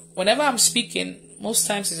 Whenever I'm speaking, most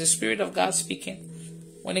times it's the Spirit of God speaking.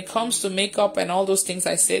 When it comes to makeup and all those things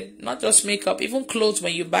I said, not just makeup, even clothes,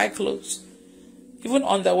 when you buy clothes, even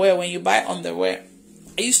underwear, when you buy underwear.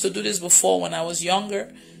 I used to do this before when I was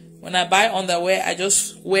younger. When I buy underwear, I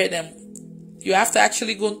just wear them. You have to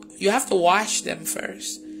actually you have to wash them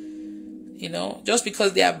first. You know, just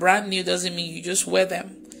because they are brand new doesn't mean you just wear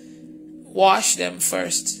them. Wash them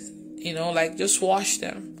first. You know, like just wash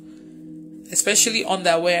them. Especially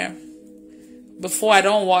underwear. Before I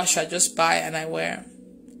don't wash, I just buy and I wear.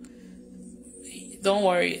 Don't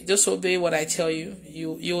worry, just obey what I tell you.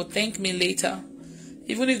 You will thank me later.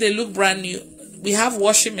 Even if they look brand new. We have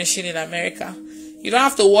washing machine in America. You don't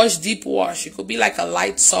have to wash deep wash. It could be like a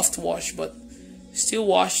light soft wash, but still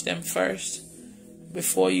wash them first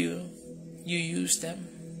before you use them.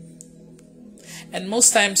 And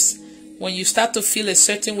most times when you start to feel a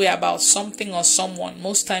certain way about something or someone,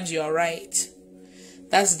 most times you are right.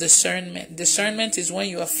 That's discernment. Discernment is when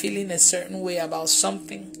you are feeling a certain way about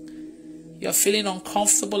something. You're feeling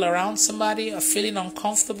uncomfortable around somebody or feeling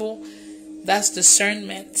uncomfortable. That's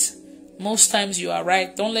discernment. Most times you are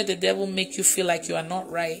right. Don't let the devil make you feel like you are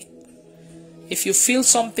not right. If you feel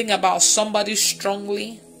something about somebody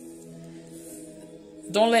strongly,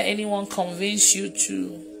 don't let anyone convince you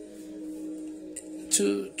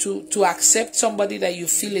to accept somebody that you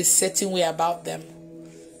feel a certain way about them.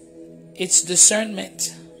 It's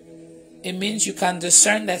discernment. It means you can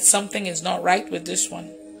discern that something is not right with this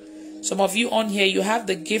one. Some of you on here, you have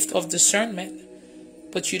the gift of discernment,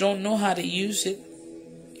 but you don't know how to use it.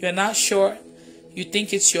 You're not sure. You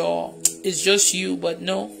think it's just you, but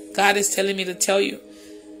no. God is telling me to tell you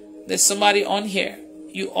there's somebody on here.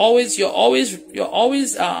 You're always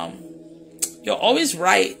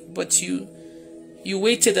right, but you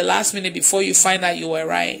wait till the last minute before you find out you were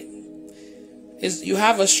right. You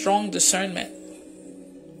have a strong discernment.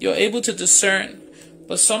 You're able to discern,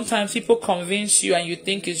 but sometimes people convince you and you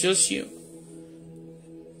think it's just you.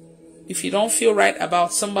 If you don't feel right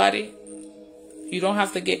about somebody, you don't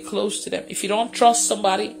have to get close to them. If you don't trust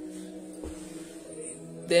somebody,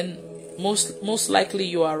 then most likely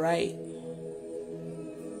you are right.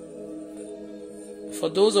 For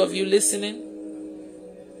those of you listening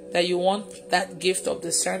that you want that gift of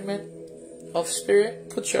discernment of spirit,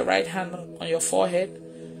 put your right hand on your forehead.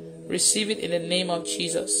 Receive it in the name of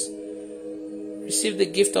Jesus. Receive the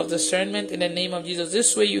gift of discernment in the name of Jesus.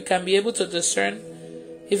 This way you can be able to discern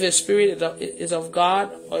if a spirit is of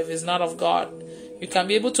God or if it's not of God. You can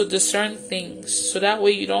be able to discern things, so that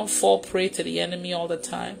way you don't fall prey to the enemy all the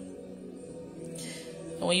time.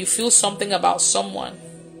 And when you feel something about someone,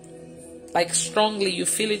 like strongly, you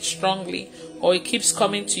feel it strongly, or it keeps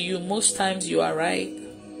coming to you, most times you are right.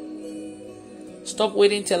 Stop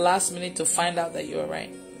waiting till last minute to find out that you are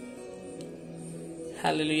right.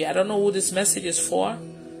 Hallelujah. I don't know who this message is for,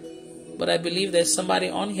 but I believe there's somebody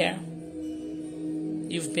on here.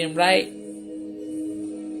 You've been right,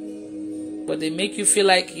 but they make you feel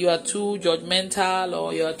like you are too judgmental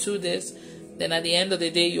or you are too this. Then at the end of the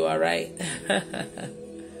day, you are right.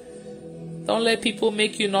 Don't let people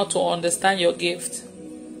make you not to understand your gift.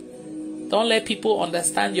 Don't let people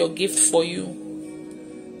understand your gift for you.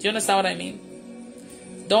 Do you understand what I mean?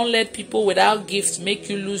 Don't let people without gifts make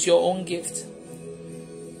you lose your own gift.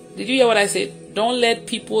 Did you hear what I said? Don't let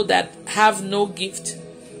people that have no gift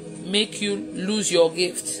make you lose your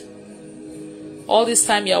gift. All this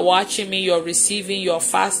time you're watching me, you're receiving, you're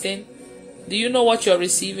fasting. Do you know what you're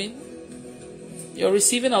receiving? You're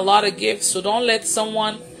receiving a lot of gifts. So don't let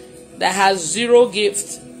someone that has zero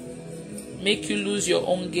gift make you lose your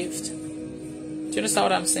own gift. Do you understand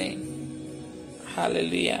what I'm saying?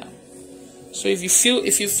 Hallelujah. So if you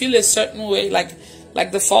feel a certain way,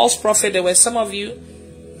 like the false prophet, there were some of you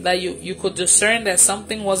that you could discern that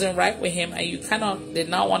something wasn't right with him, and you did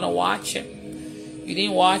not want to watch him. You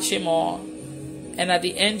didn't watch him, or And at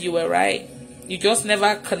the end, you were right. You just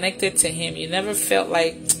never connected to him. You never felt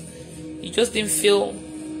like, you just didn't feel.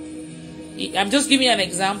 I'm just giving you an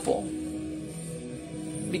example.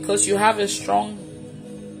 Because you have a strong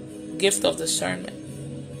gift of discernment.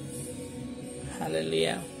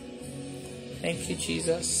 Hallelujah. Thank you,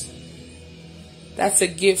 Jesus. That's a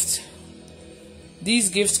gift. These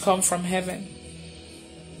gifts come from heaven.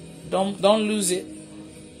 Don't lose it.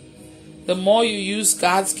 The more you use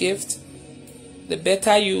God's gift, the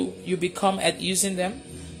better you become at using them.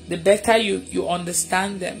 The better you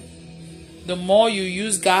understand them. The more you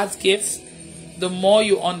use God's gifts, the more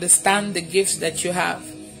you understand the gifts that you have.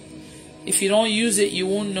 If you don't use it, you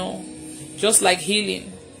won't know. Just like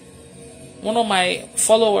healing. One of my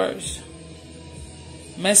followers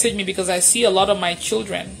messaged me because I see a lot of my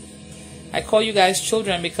children. I call you guys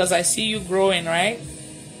children because I see you growing, right?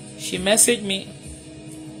 She messaged me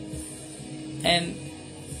and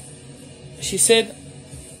she said,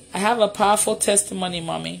 I have a powerful testimony,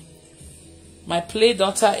 mommy. My play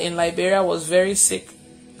daughter in Liberia was very sick.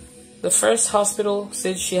 The first hospital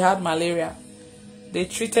said she had malaria. They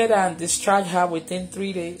treated her and discharged her within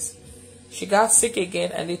 3 days. She got sick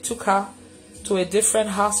again and they took her to a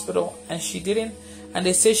different hospital and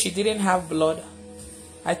they said she didn't have blood.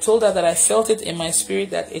 I told her that I felt it in my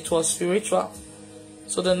spirit that it was spiritual.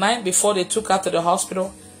 So the night before they took her to the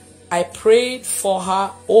hospital, I prayed for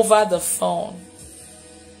her over the phone.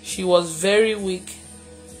 She was very weak.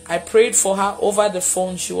 I prayed for her over the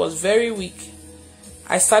phone. She was very weak.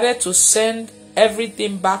 I started to send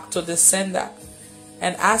everything back to the sender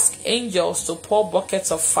and ask angels to pour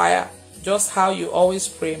buckets of fire, just how you always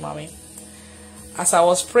pray, mommy. As I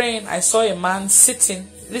was praying, I saw a man sitting.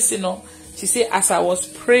 Listen, no. She said, as I was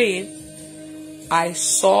praying, I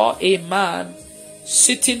saw a man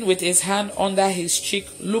sitting with his hand under his cheek,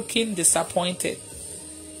 looking disappointed.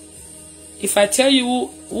 If I tell you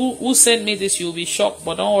who sent me this, you'll be shocked.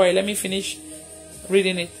 But don't worry, let me finish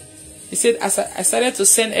reading it. He said, as I started to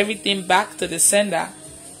send everything back to the sender,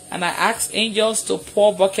 and I asked angels to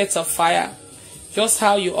pour buckets of fire, just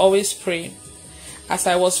how you always pray. As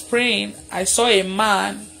I was praying, I saw a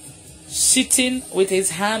man sitting with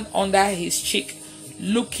his hand under his cheek,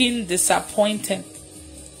 looking disappointed,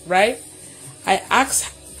 right? I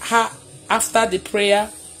asked her after the prayer,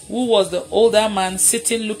 who was the older man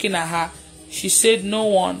sitting looking at her? She said, no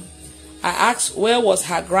one. I asked, where was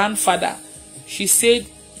her grandfather? She said,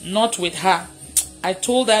 not with her. I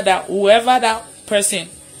told her that whoever that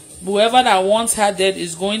wants her dead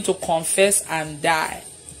is going to confess and die.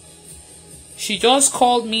 She just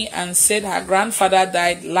called me and said her grandfather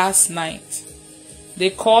died last night.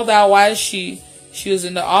 They called her while she was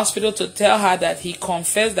in the hospital to tell her that he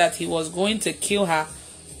confessed that he was going to kill her,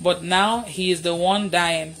 but now he is the one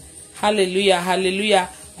dying. Hallelujah, hallelujah.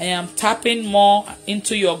 I am tapping more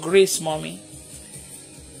into your grace, mommy.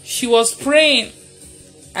 She was praying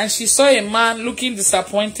and she saw a man looking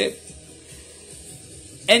disappointed.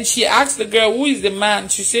 And she asked the girl, who is the man?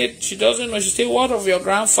 She said she doesn't know. She said, what of your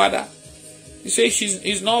grandfather? She said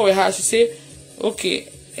he's not with her. She said, okay,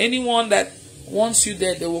 anyone that wants you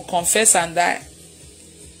dead, they will confess and die.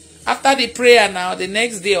 After the prayer now, the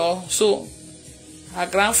next day or so, her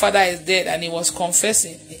grandfather is dead and he was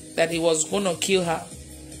confessing that he was going to kill her.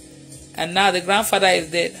 And now the grandfather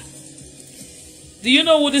is dead. Do you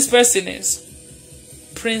know who this person is?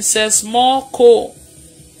 Princess Morco.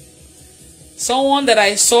 Someone that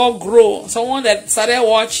I saw grow. Someone that started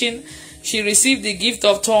watching. She received the gift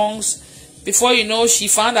of tongues. Before you know, she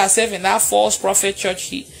found herself in that false prophet church.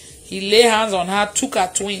 He laid hands on her, took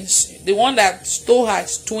her twins. The one that stole her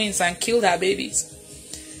twins and killed her babies.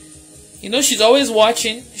 You know, she's always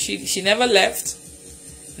watching. She never left.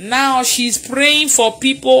 Now she's praying for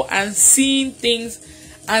people and seeing things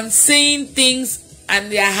and saying things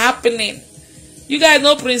and they are happening. You guys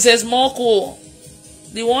know Princess Morco,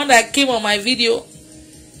 the one that came on my video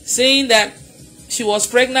saying that she was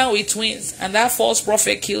pregnant with twins and that false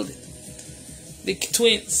prophet killed the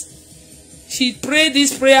twins. She prayed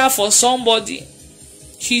this prayer for somebody.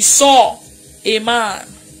 She saw a man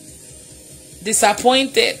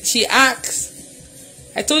disappointed. She asked.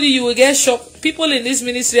 I told you will get shocked. People in this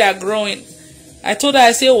ministry are growing. I told her,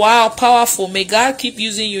 I say, wow, powerful. May God keep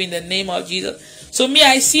using you in the name of Jesus. So me,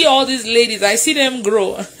 I see all these ladies. I see them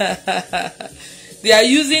grow. They are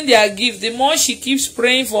using their gift. The more she keeps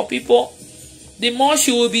praying for people, the more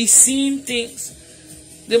she will be seeing things.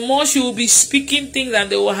 The more she will be speaking things and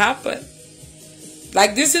they will happen.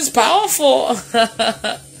 Like, this is powerful.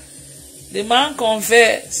 The man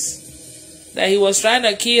confessed that he was trying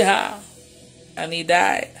to kill her and he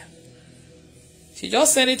died. She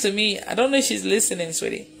just sent it to me. I don't know if she's listening,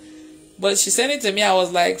 sweetie. But she sent it to me. I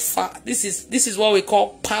was like, this is what we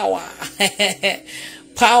call power.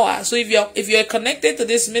 Power. So if you're connected to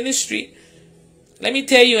this ministry, let me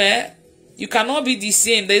tell you, you cannot be the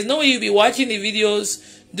same. There's no way you'll be watching the videos,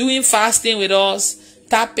 doing fasting with us,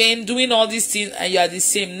 tapping, doing all these things, and you are the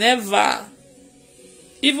same. Never.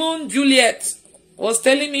 Even Juliet was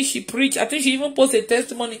telling me she preached. I think she even posted a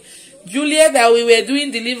testimony. Juliet, that we were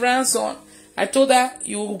doing deliverance on. I told her,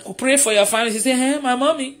 you pray for your family. She said, hey, my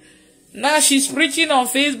mommy. Now she's preaching on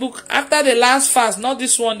Facebook after the last fast, not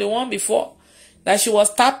this one, the one before. That she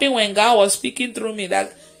was tapping when God was speaking through me.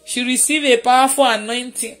 That she received a powerful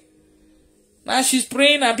anointing. Now she's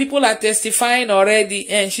praying and people are testifying already.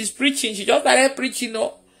 And she's preaching. She just started preaching.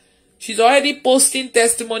 No. She's already posting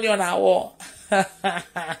testimony on her wall.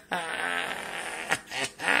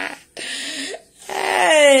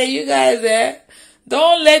 Hey, you guys,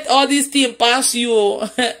 don't let all these things pass you.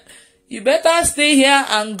 You better stay here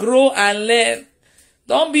and grow and learn.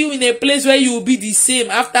 Don't be in a place where you will be the same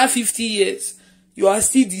after 50 years. You are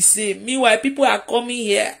still the same. Meanwhile, people are coming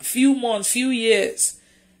here, few months, few years.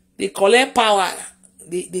 They collect power.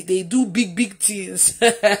 They do big things.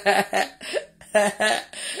 That's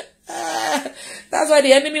why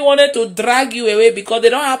the enemy wanted to drag you away, because they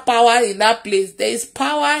don't have power in that place. There is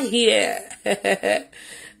power here.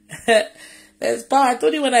 There's power. I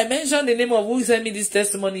told you, when I mentioned the name of who sent me this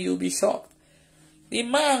testimony, you'll be shocked. The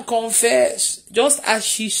man confessed just as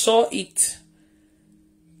she saw it.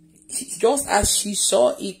 Just as she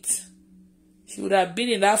saw it. She would have been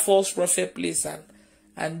in that false prophet place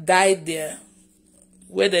and died there,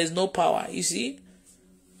 where there is no power. You see?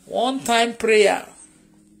 One time prayer.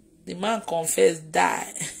 The man confessed,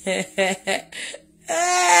 die.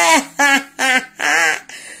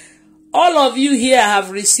 All of you here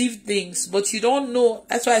have received things, but you don't know.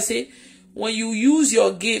 That's why I say, when you use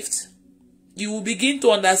your gift, you will begin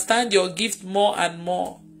to understand your gift more and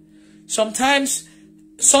more. Sometimes,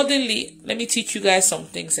 suddenly, let me teach you guys some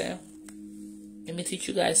things. Let me teach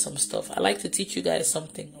you guys some stuff. I like to teach you guys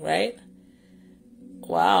something, right?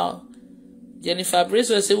 Wow. Jennifer Brace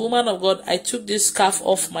was a woman of God. I took this scarf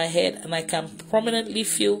off my head and I can prominently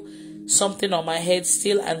feel something on my head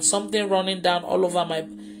still, and something running down all over my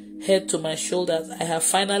head to my shoulders. I have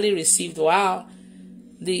finally received, wow,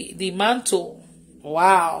 the mantle.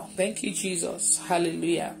 Wow. Thank you, Jesus.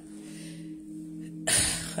 Hallelujah.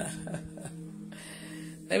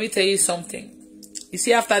 Let me tell you something. You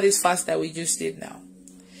see, after this fast that we just did now,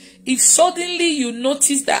 if suddenly you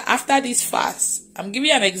notice that after this fast, I'm giving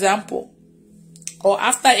you an example, or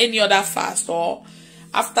after any other fast, or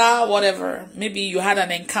after whatever, maybe you had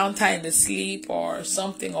an encounter in the sleep or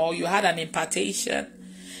something, or you had an impartation,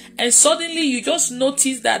 and suddenly you just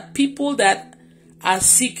notice that people that are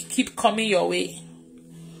sick keep coming your way,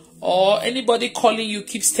 or anybody calling you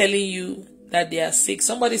keeps telling you that they are sick.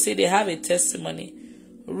 Somebody say they have a testimony.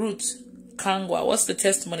 Ruth Kangwa, what's the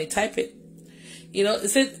testimony? Type it. You know, it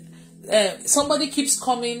said somebody keeps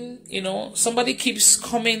coming, somebody keeps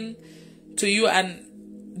coming to you, and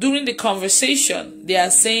during the conversation they are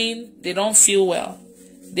saying they don't feel well.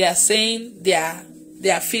 They are saying they are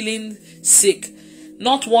feeling sick.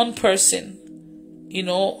 Not one person,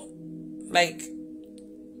 like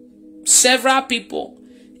several people.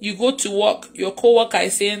 You go to work, your co-worker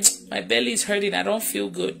is saying, my belly is hurting, I don't feel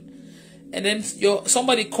good. And then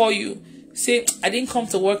somebody call you, say, I didn't come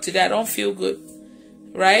to work today, I don't feel good.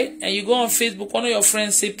 Right? And you go on Facebook, one of your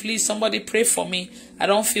friends say, please, somebody pray for me, I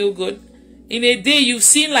don't feel good. In a day, you've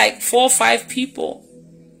seen like 4 or 5 people.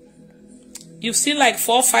 You've seen like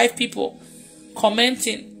 4 or 5 people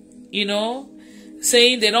commenting,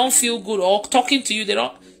 saying they don't feel good, or talking to you, they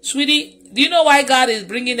don't. Sweetie, do you know why God is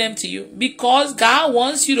bringing them to you? Because God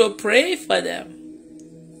wants you to pray for them.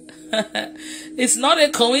 It's not a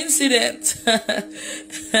coincidence.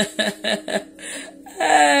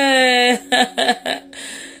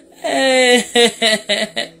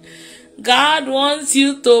 God wants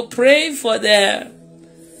you to pray for them.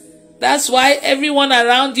 That's why everyone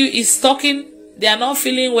around you is talking. They are not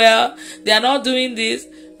feeling well. They are not doing this.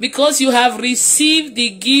 Because you have received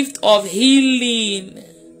the gift of healing.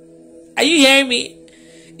 Are you hearing me?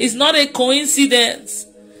 It's not a coincidence.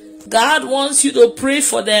 God wants you to pray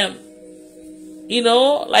for them.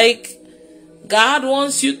 Like God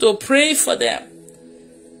wants you to pray for them.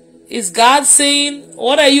 Is God saying,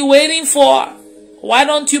 what are you waiting for? Why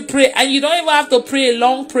don't you pray? And you don't even have to pray a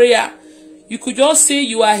long prayer. You could just say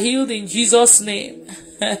you are healed in Jesus' name.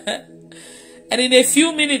 And in a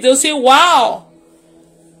few minutes they'll say, wow,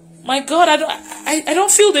 my God, I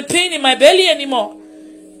don't feel the pain in my belly anymore.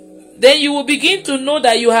 Then you will begin to know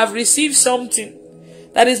that you have received something.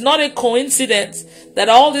 That is not a coincidence that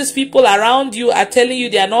all these people around you are telling you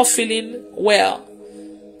they are not feeling well.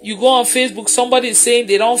 You go on Facebook, somebody is saying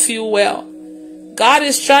they don't feel well. God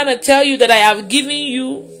is trying to tell you that I have given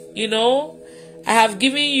you, I have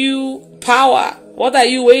given you power. What are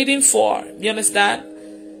you waiting for? You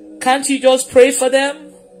understand? Can't you just pray for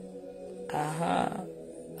them?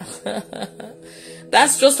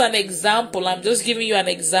 That's just an example. I'm just giving you an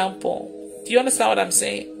example. Do you understand what I'm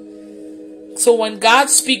saying? So when God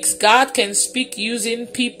speaks, God can speak using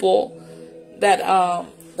people that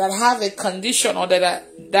have a condition, or that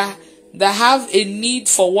have a need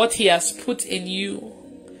for what He has put in you.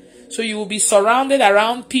 So you will be surrounded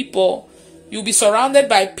around people. You'll be surrounded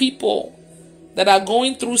by people that are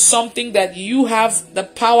going through something that you have the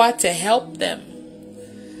power to help them.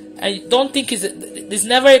 And don't think it's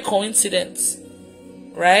never a coincidence,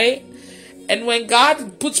 right? And when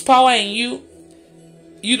God puts power in you,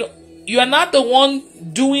 you are not the one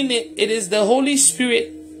doing it. It is the Holy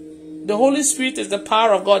Spirit. The Holy Spirit is the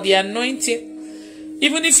power of God, the anointing.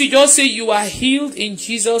 Even if you just say you are healed in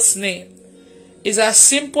Jesus' name, it's as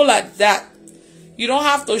simple as that. You don't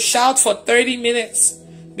have to shout for 30 minutes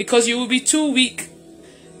because you will be too weak.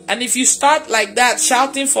 And if you start like that,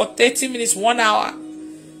 shouting for 30 minutes, 1 hour,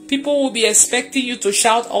 people will be expecting you to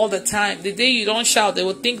shout all the time. The day you don't shout, they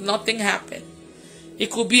will think nothing happened.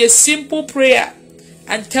 It could be a simple prayer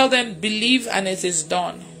and tell them, believe and it is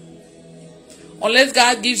done. Unless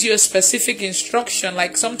God gives you a specific instruction,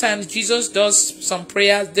 like sometimes Jesus does some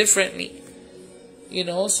prayers differently.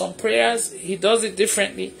 Some prayers, He does it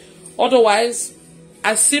differently. Otherwise,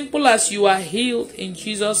 as simple as you are healed in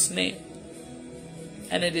Jesus' name,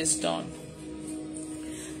 and it is done.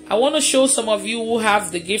 I want to show some of you who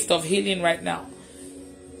have the gift of healing right now.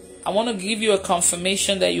 I want to give you a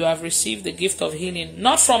confirmation that you have received the gift of healing.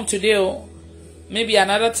 Not from today, maybe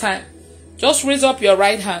another time. Just raise up your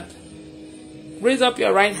right hand. Raise up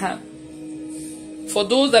your right hand. For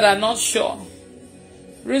those that are not sure,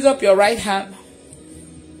 raise up your right hand.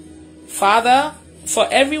 Father, for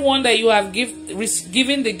everyone that you have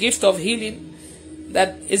given the gift of healing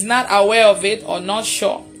that is not aware of it or not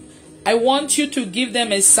sure, I want you to give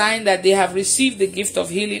them a sign that they have received the gift of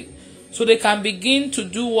healing, so they can begin to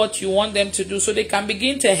do what you want them to do, so they can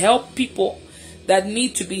begin to help people that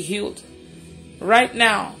need to be healed. Right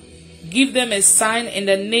now, give them a sign in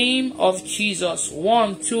the name of Jesus.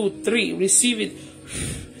 1, 2, 3. Receive it.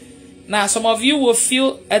 Now, some of you will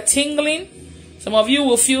feel a tingling. Some of you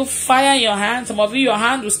will feel fire in your hand. Some of you, your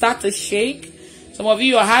hand will start to shake. Some of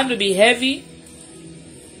you, your hand will be heavy.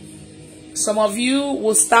 Some of you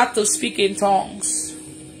will start to speak in tongues.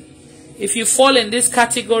 If you fall in this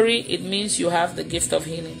category, it means you have the gift of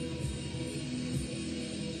healing.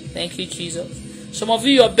 Thank you, Jesus. Some of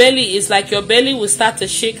you, your belly is like your belly will start to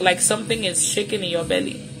shake, like something is shaking in your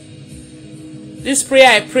belly. This prayer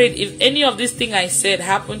I prayed, if any of this thing I said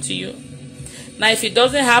happened to you. Now, if it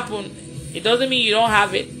doesn't happen, it doesn't mean you don't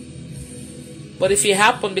have it. But if it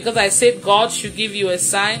happened, because I said God should give you a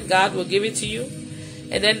sign, God will give it to you.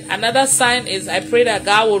 And then another sign is I pray that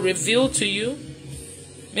God will reveal to you,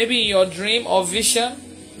 maybe in your dream or vision,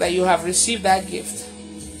 that you have received that gift.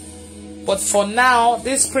 But for now,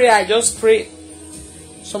 this prayer I just prayed,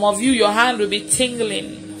 some of you, your hand will be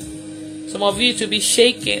tingling. Some of you to be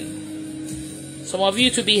shaking. Some of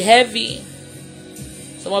you to be heavy.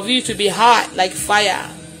 Some of you to be hot like fire.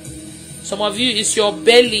 Some of you, it's your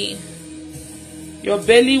belly. Your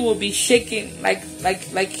belly will be shaking like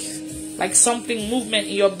something, movement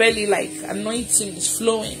in your belly, like anointing is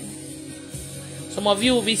flowing. Some of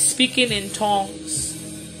you will be speaking in tongues.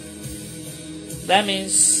 That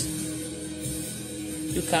means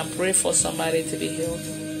you can pray for somebody to be healed.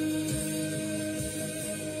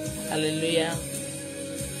 Hallelujah.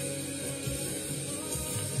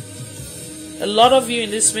 A lot of you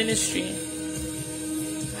in this ministry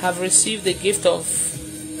have received the gift of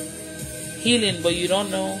healing, but you don't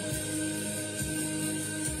know.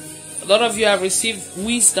 A lot of you have received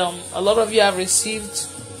wisdom. A lot of you have received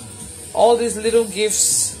all these little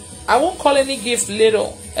gifts. I won't call any gift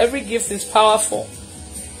little. Every gift is powerful.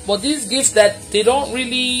 But these gifts that they don't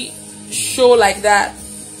really show like that.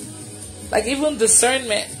 Like even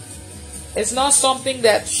discernment. It's not something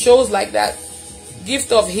that shows like that.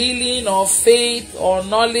 Gift of healing or faith or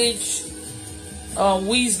knowledge,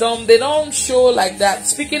 wisdom, they don't show like that.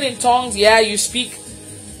 Speaking in tongues, yeah, you speak.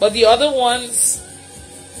 But the other ones,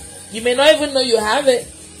 you may not even know you have it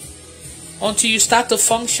until you start to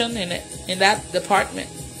function in it, in that department.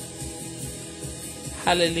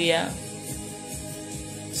 Hallelujah.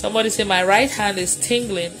 Somebody say, my right hand is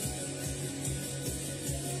tingling.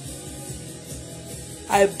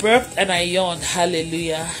 I burped and I yawned.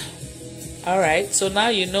 Hallelujah. All right. So now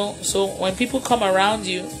you know. So when people come around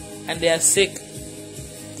you and they are sick,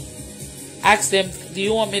 ask them, do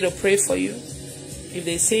you want me to pray for you? If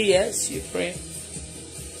they say yes, you pray.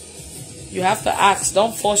 You have to ask.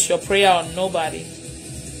 Don't force your prayer on nobody.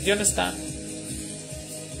 Do you understand?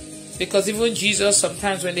 Because even Jesus,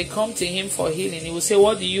 sometimes when they come to him for healing, he will say,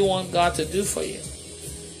 what do you want God to do for you?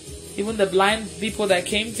 Even the blind people that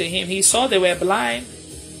came to him, he saw they were blind.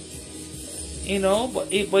 You know, but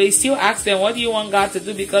he still asked them, what do you want God to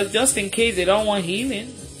do? Because just in case they don't want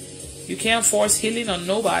healing, you can't force healing on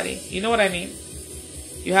nobody. You know what I mean?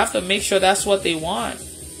 You have to make sure that's what they want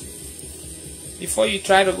before you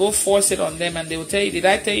try to go force it on them. And they will tell you, did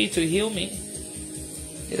I tell you to heal me?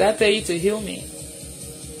 Did I tell you to heal me?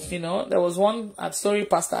 You know, there was one story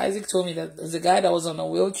Pastor Isaac told me that there's a guy that was on a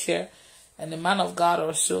wheelchair and the man of God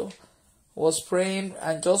or so was praying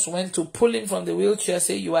and just went to pull him from the wheelchair,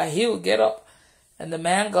 say, you are healed, get up. And the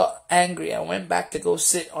man got angry and went back to go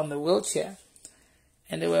sit on the wheelchair.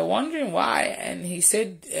 And they were wondering why. And he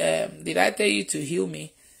said, did I tell you to heal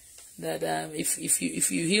me? That if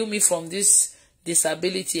you heal me from this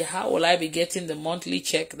disability, how will I be getting the monthly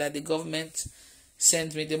check that the government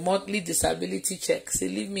sends me? The monthly disability check. Say,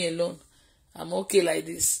 leave me alone. I'm okay like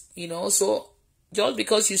this. You know, so just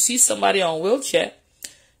because you see somebody on a wheelchair,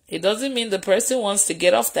 it doesn't mean the person wants to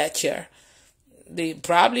get off that chair. They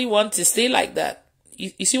probably want to stay like that.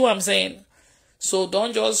 You see what I'm saying? So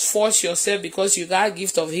don't just force yourself because you got a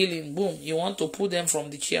gift of healing. Boom, you want to pull them from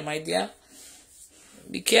the chair, my dear.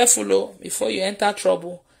 Be careful, though, before you enter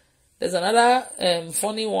trouble. There's another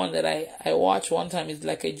funny one that I watched one time. It's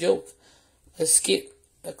like a joke, a skit,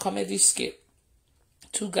 a comedy skit.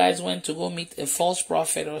 Two guys went to go meet a false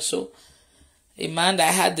prophet or so. A man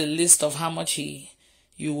that had the list of how much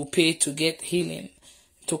you will pay to get healing.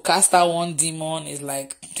 To cast out one demon is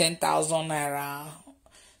like 10,000 naira.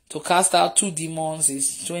 To cast out 2 demons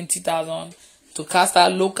is 20,000. To cast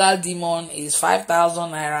out local demon is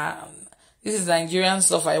 5,000 naira. This is Nigerian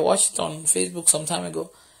stuff. I watched it on Facebook some time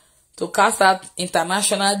ago. To cast out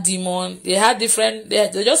international demon, they had different. They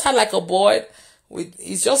just had like a board with.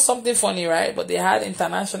 It's just something funny, right? But they had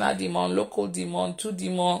international demon, local demon, 2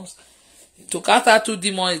 demons. To cast out 2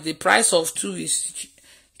 demons, the price of 2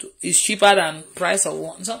 is cheaper than price of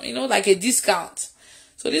 1. So, you know, like a discount.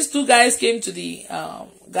 So these 2 guys came to the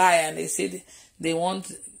guy and they said they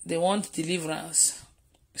want deliverance.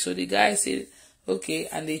 So the guy said, okay,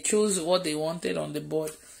 and they chose what they wanted on the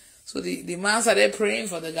board. So the man started praying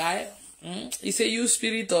for the guy. He said, you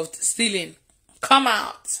spirit of stealing, come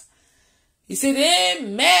out. He said,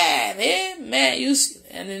 amen, amen.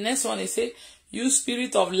 And the next one he said, you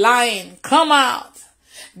spirit of lying, come out.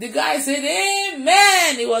 The guy said,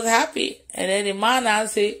 amen. He was happy. And then the man now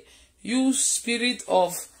said, you spirit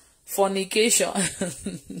of fornication.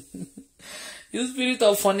 You spirit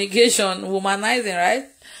of fornication, womanizing, right?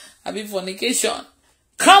 I mean fornication.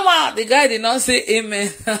 Come out. The guy did not say amen.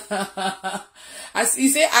 He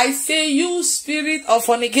said, I say you spirit of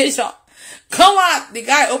fornication. Come out. The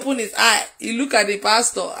guy opened his eye. He looked at the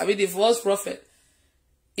pastor, the false prophet.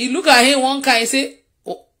 He looked at him one kind. He said,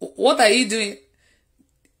 what are you doing?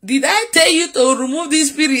 Did I tell you to remove this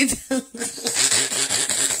spirit?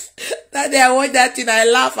 That day I watched that thing, I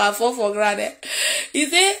laugh, I fall for granted. He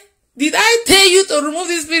said, did I tell you to remove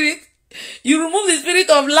the spirit? You remove the spirit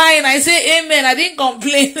of lying. I say amen. I didn't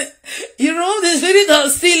complain. You remove the spirit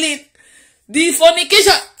of stealing. The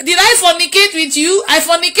fornication. Did I fornicate with you? I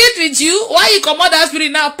fornicate with you. Why you come out that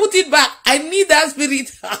spirit now? Put it back. I need that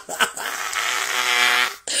spirit.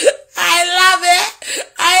 I love it.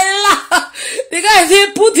 I love. The guy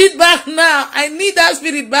said, put it back now. I need that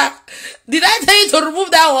spirit back. Did I tell you to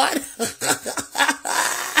remove that one?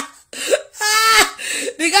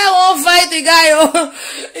 The guy won't fight the guy. Oh.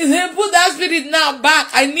 He said, put that spirit now back.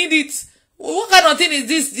 I need it. What kind of thing is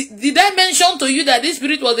this? Did I mention to you that this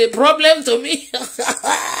spirit was a problem to me?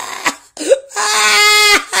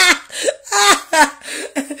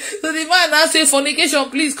 So the man now say, fornication,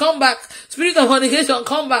 please come back. Spirit of fornication,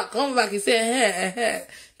 come back, come back. He said,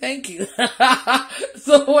 thank you.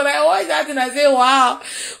 So when I watch that and I say, wow,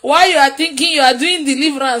 why you are thinking you are doing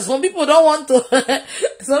deliverance? Some people don't want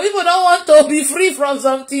to be free from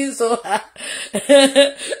something. So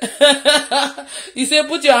you say,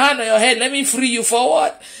 put your hand on your head. Let me free you for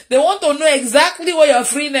what? They want to know exactly what you're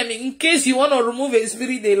freeing them in case you want to remove a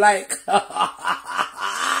spirit they like.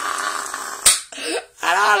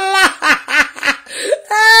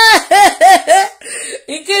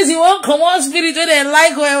 In case you want come on spirit when they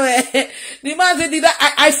like where the man said, did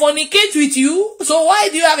I fornicate with you? So why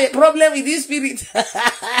do you have a problem with this spirit?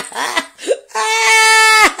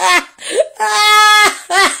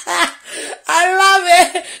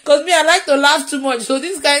 laugh too much. So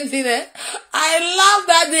this kind of thing, I laughed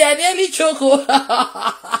that day. I nearly choke.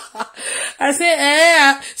 I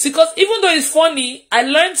say, because even though it's funny, I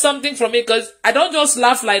learned something from it, because I don't just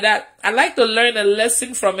laugh like that. I like to learn a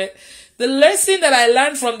lesson from it. The lesson that I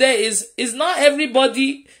learned from there is not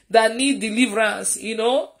everybody that need deliverance, you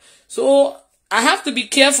know. So I have to be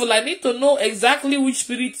careful. I need to know exactly which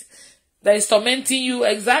spirit that is tormenting you,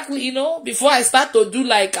 exactly, you know, before I start to do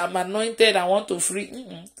like I'm anointed, I want to free.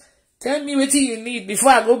 Tell me what you need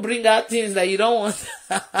before I go bring out things that you don't want.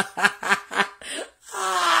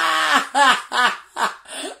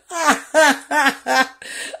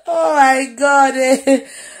 Oh my God.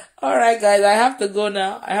 All right, guys, I have to go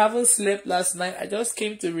now. I haven't slept last night. I just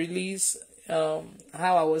came to release how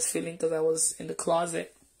I was feeling, because I was in the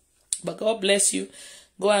closet. But God bless you.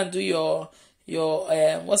 Go and do your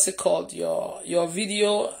what's it called, your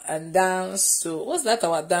video and dance. So what's that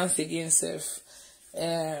our dance again, Seth?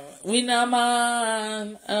 Winner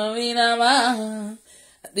man.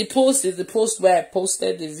 The post is the post where I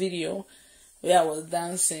posted the video where I was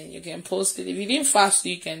dancing. You can post it. If you didn't fast,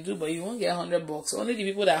 you can do, but you won't get $100. Only the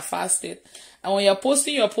people that fasted. And when you're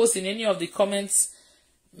posting your post in any of the comments,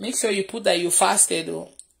 make sure you put that you fasted, or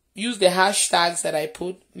use the hashtags that I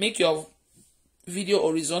put. Make your video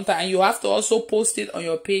horizontal, and you have to also post it on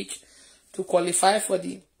your page to qualify for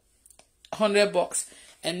the $100.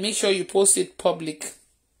 And make sure you post it public.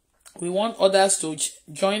 We want others to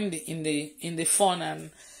join in the fun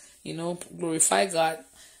and, you know, glorify God.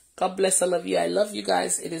 God bless all of you. I love you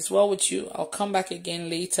guys. It is well with you. I'll come back again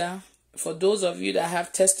later. For those of you that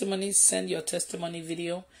have testimonies, send your testimony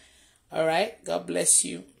video. All right. God bless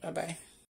you. Bye-bye.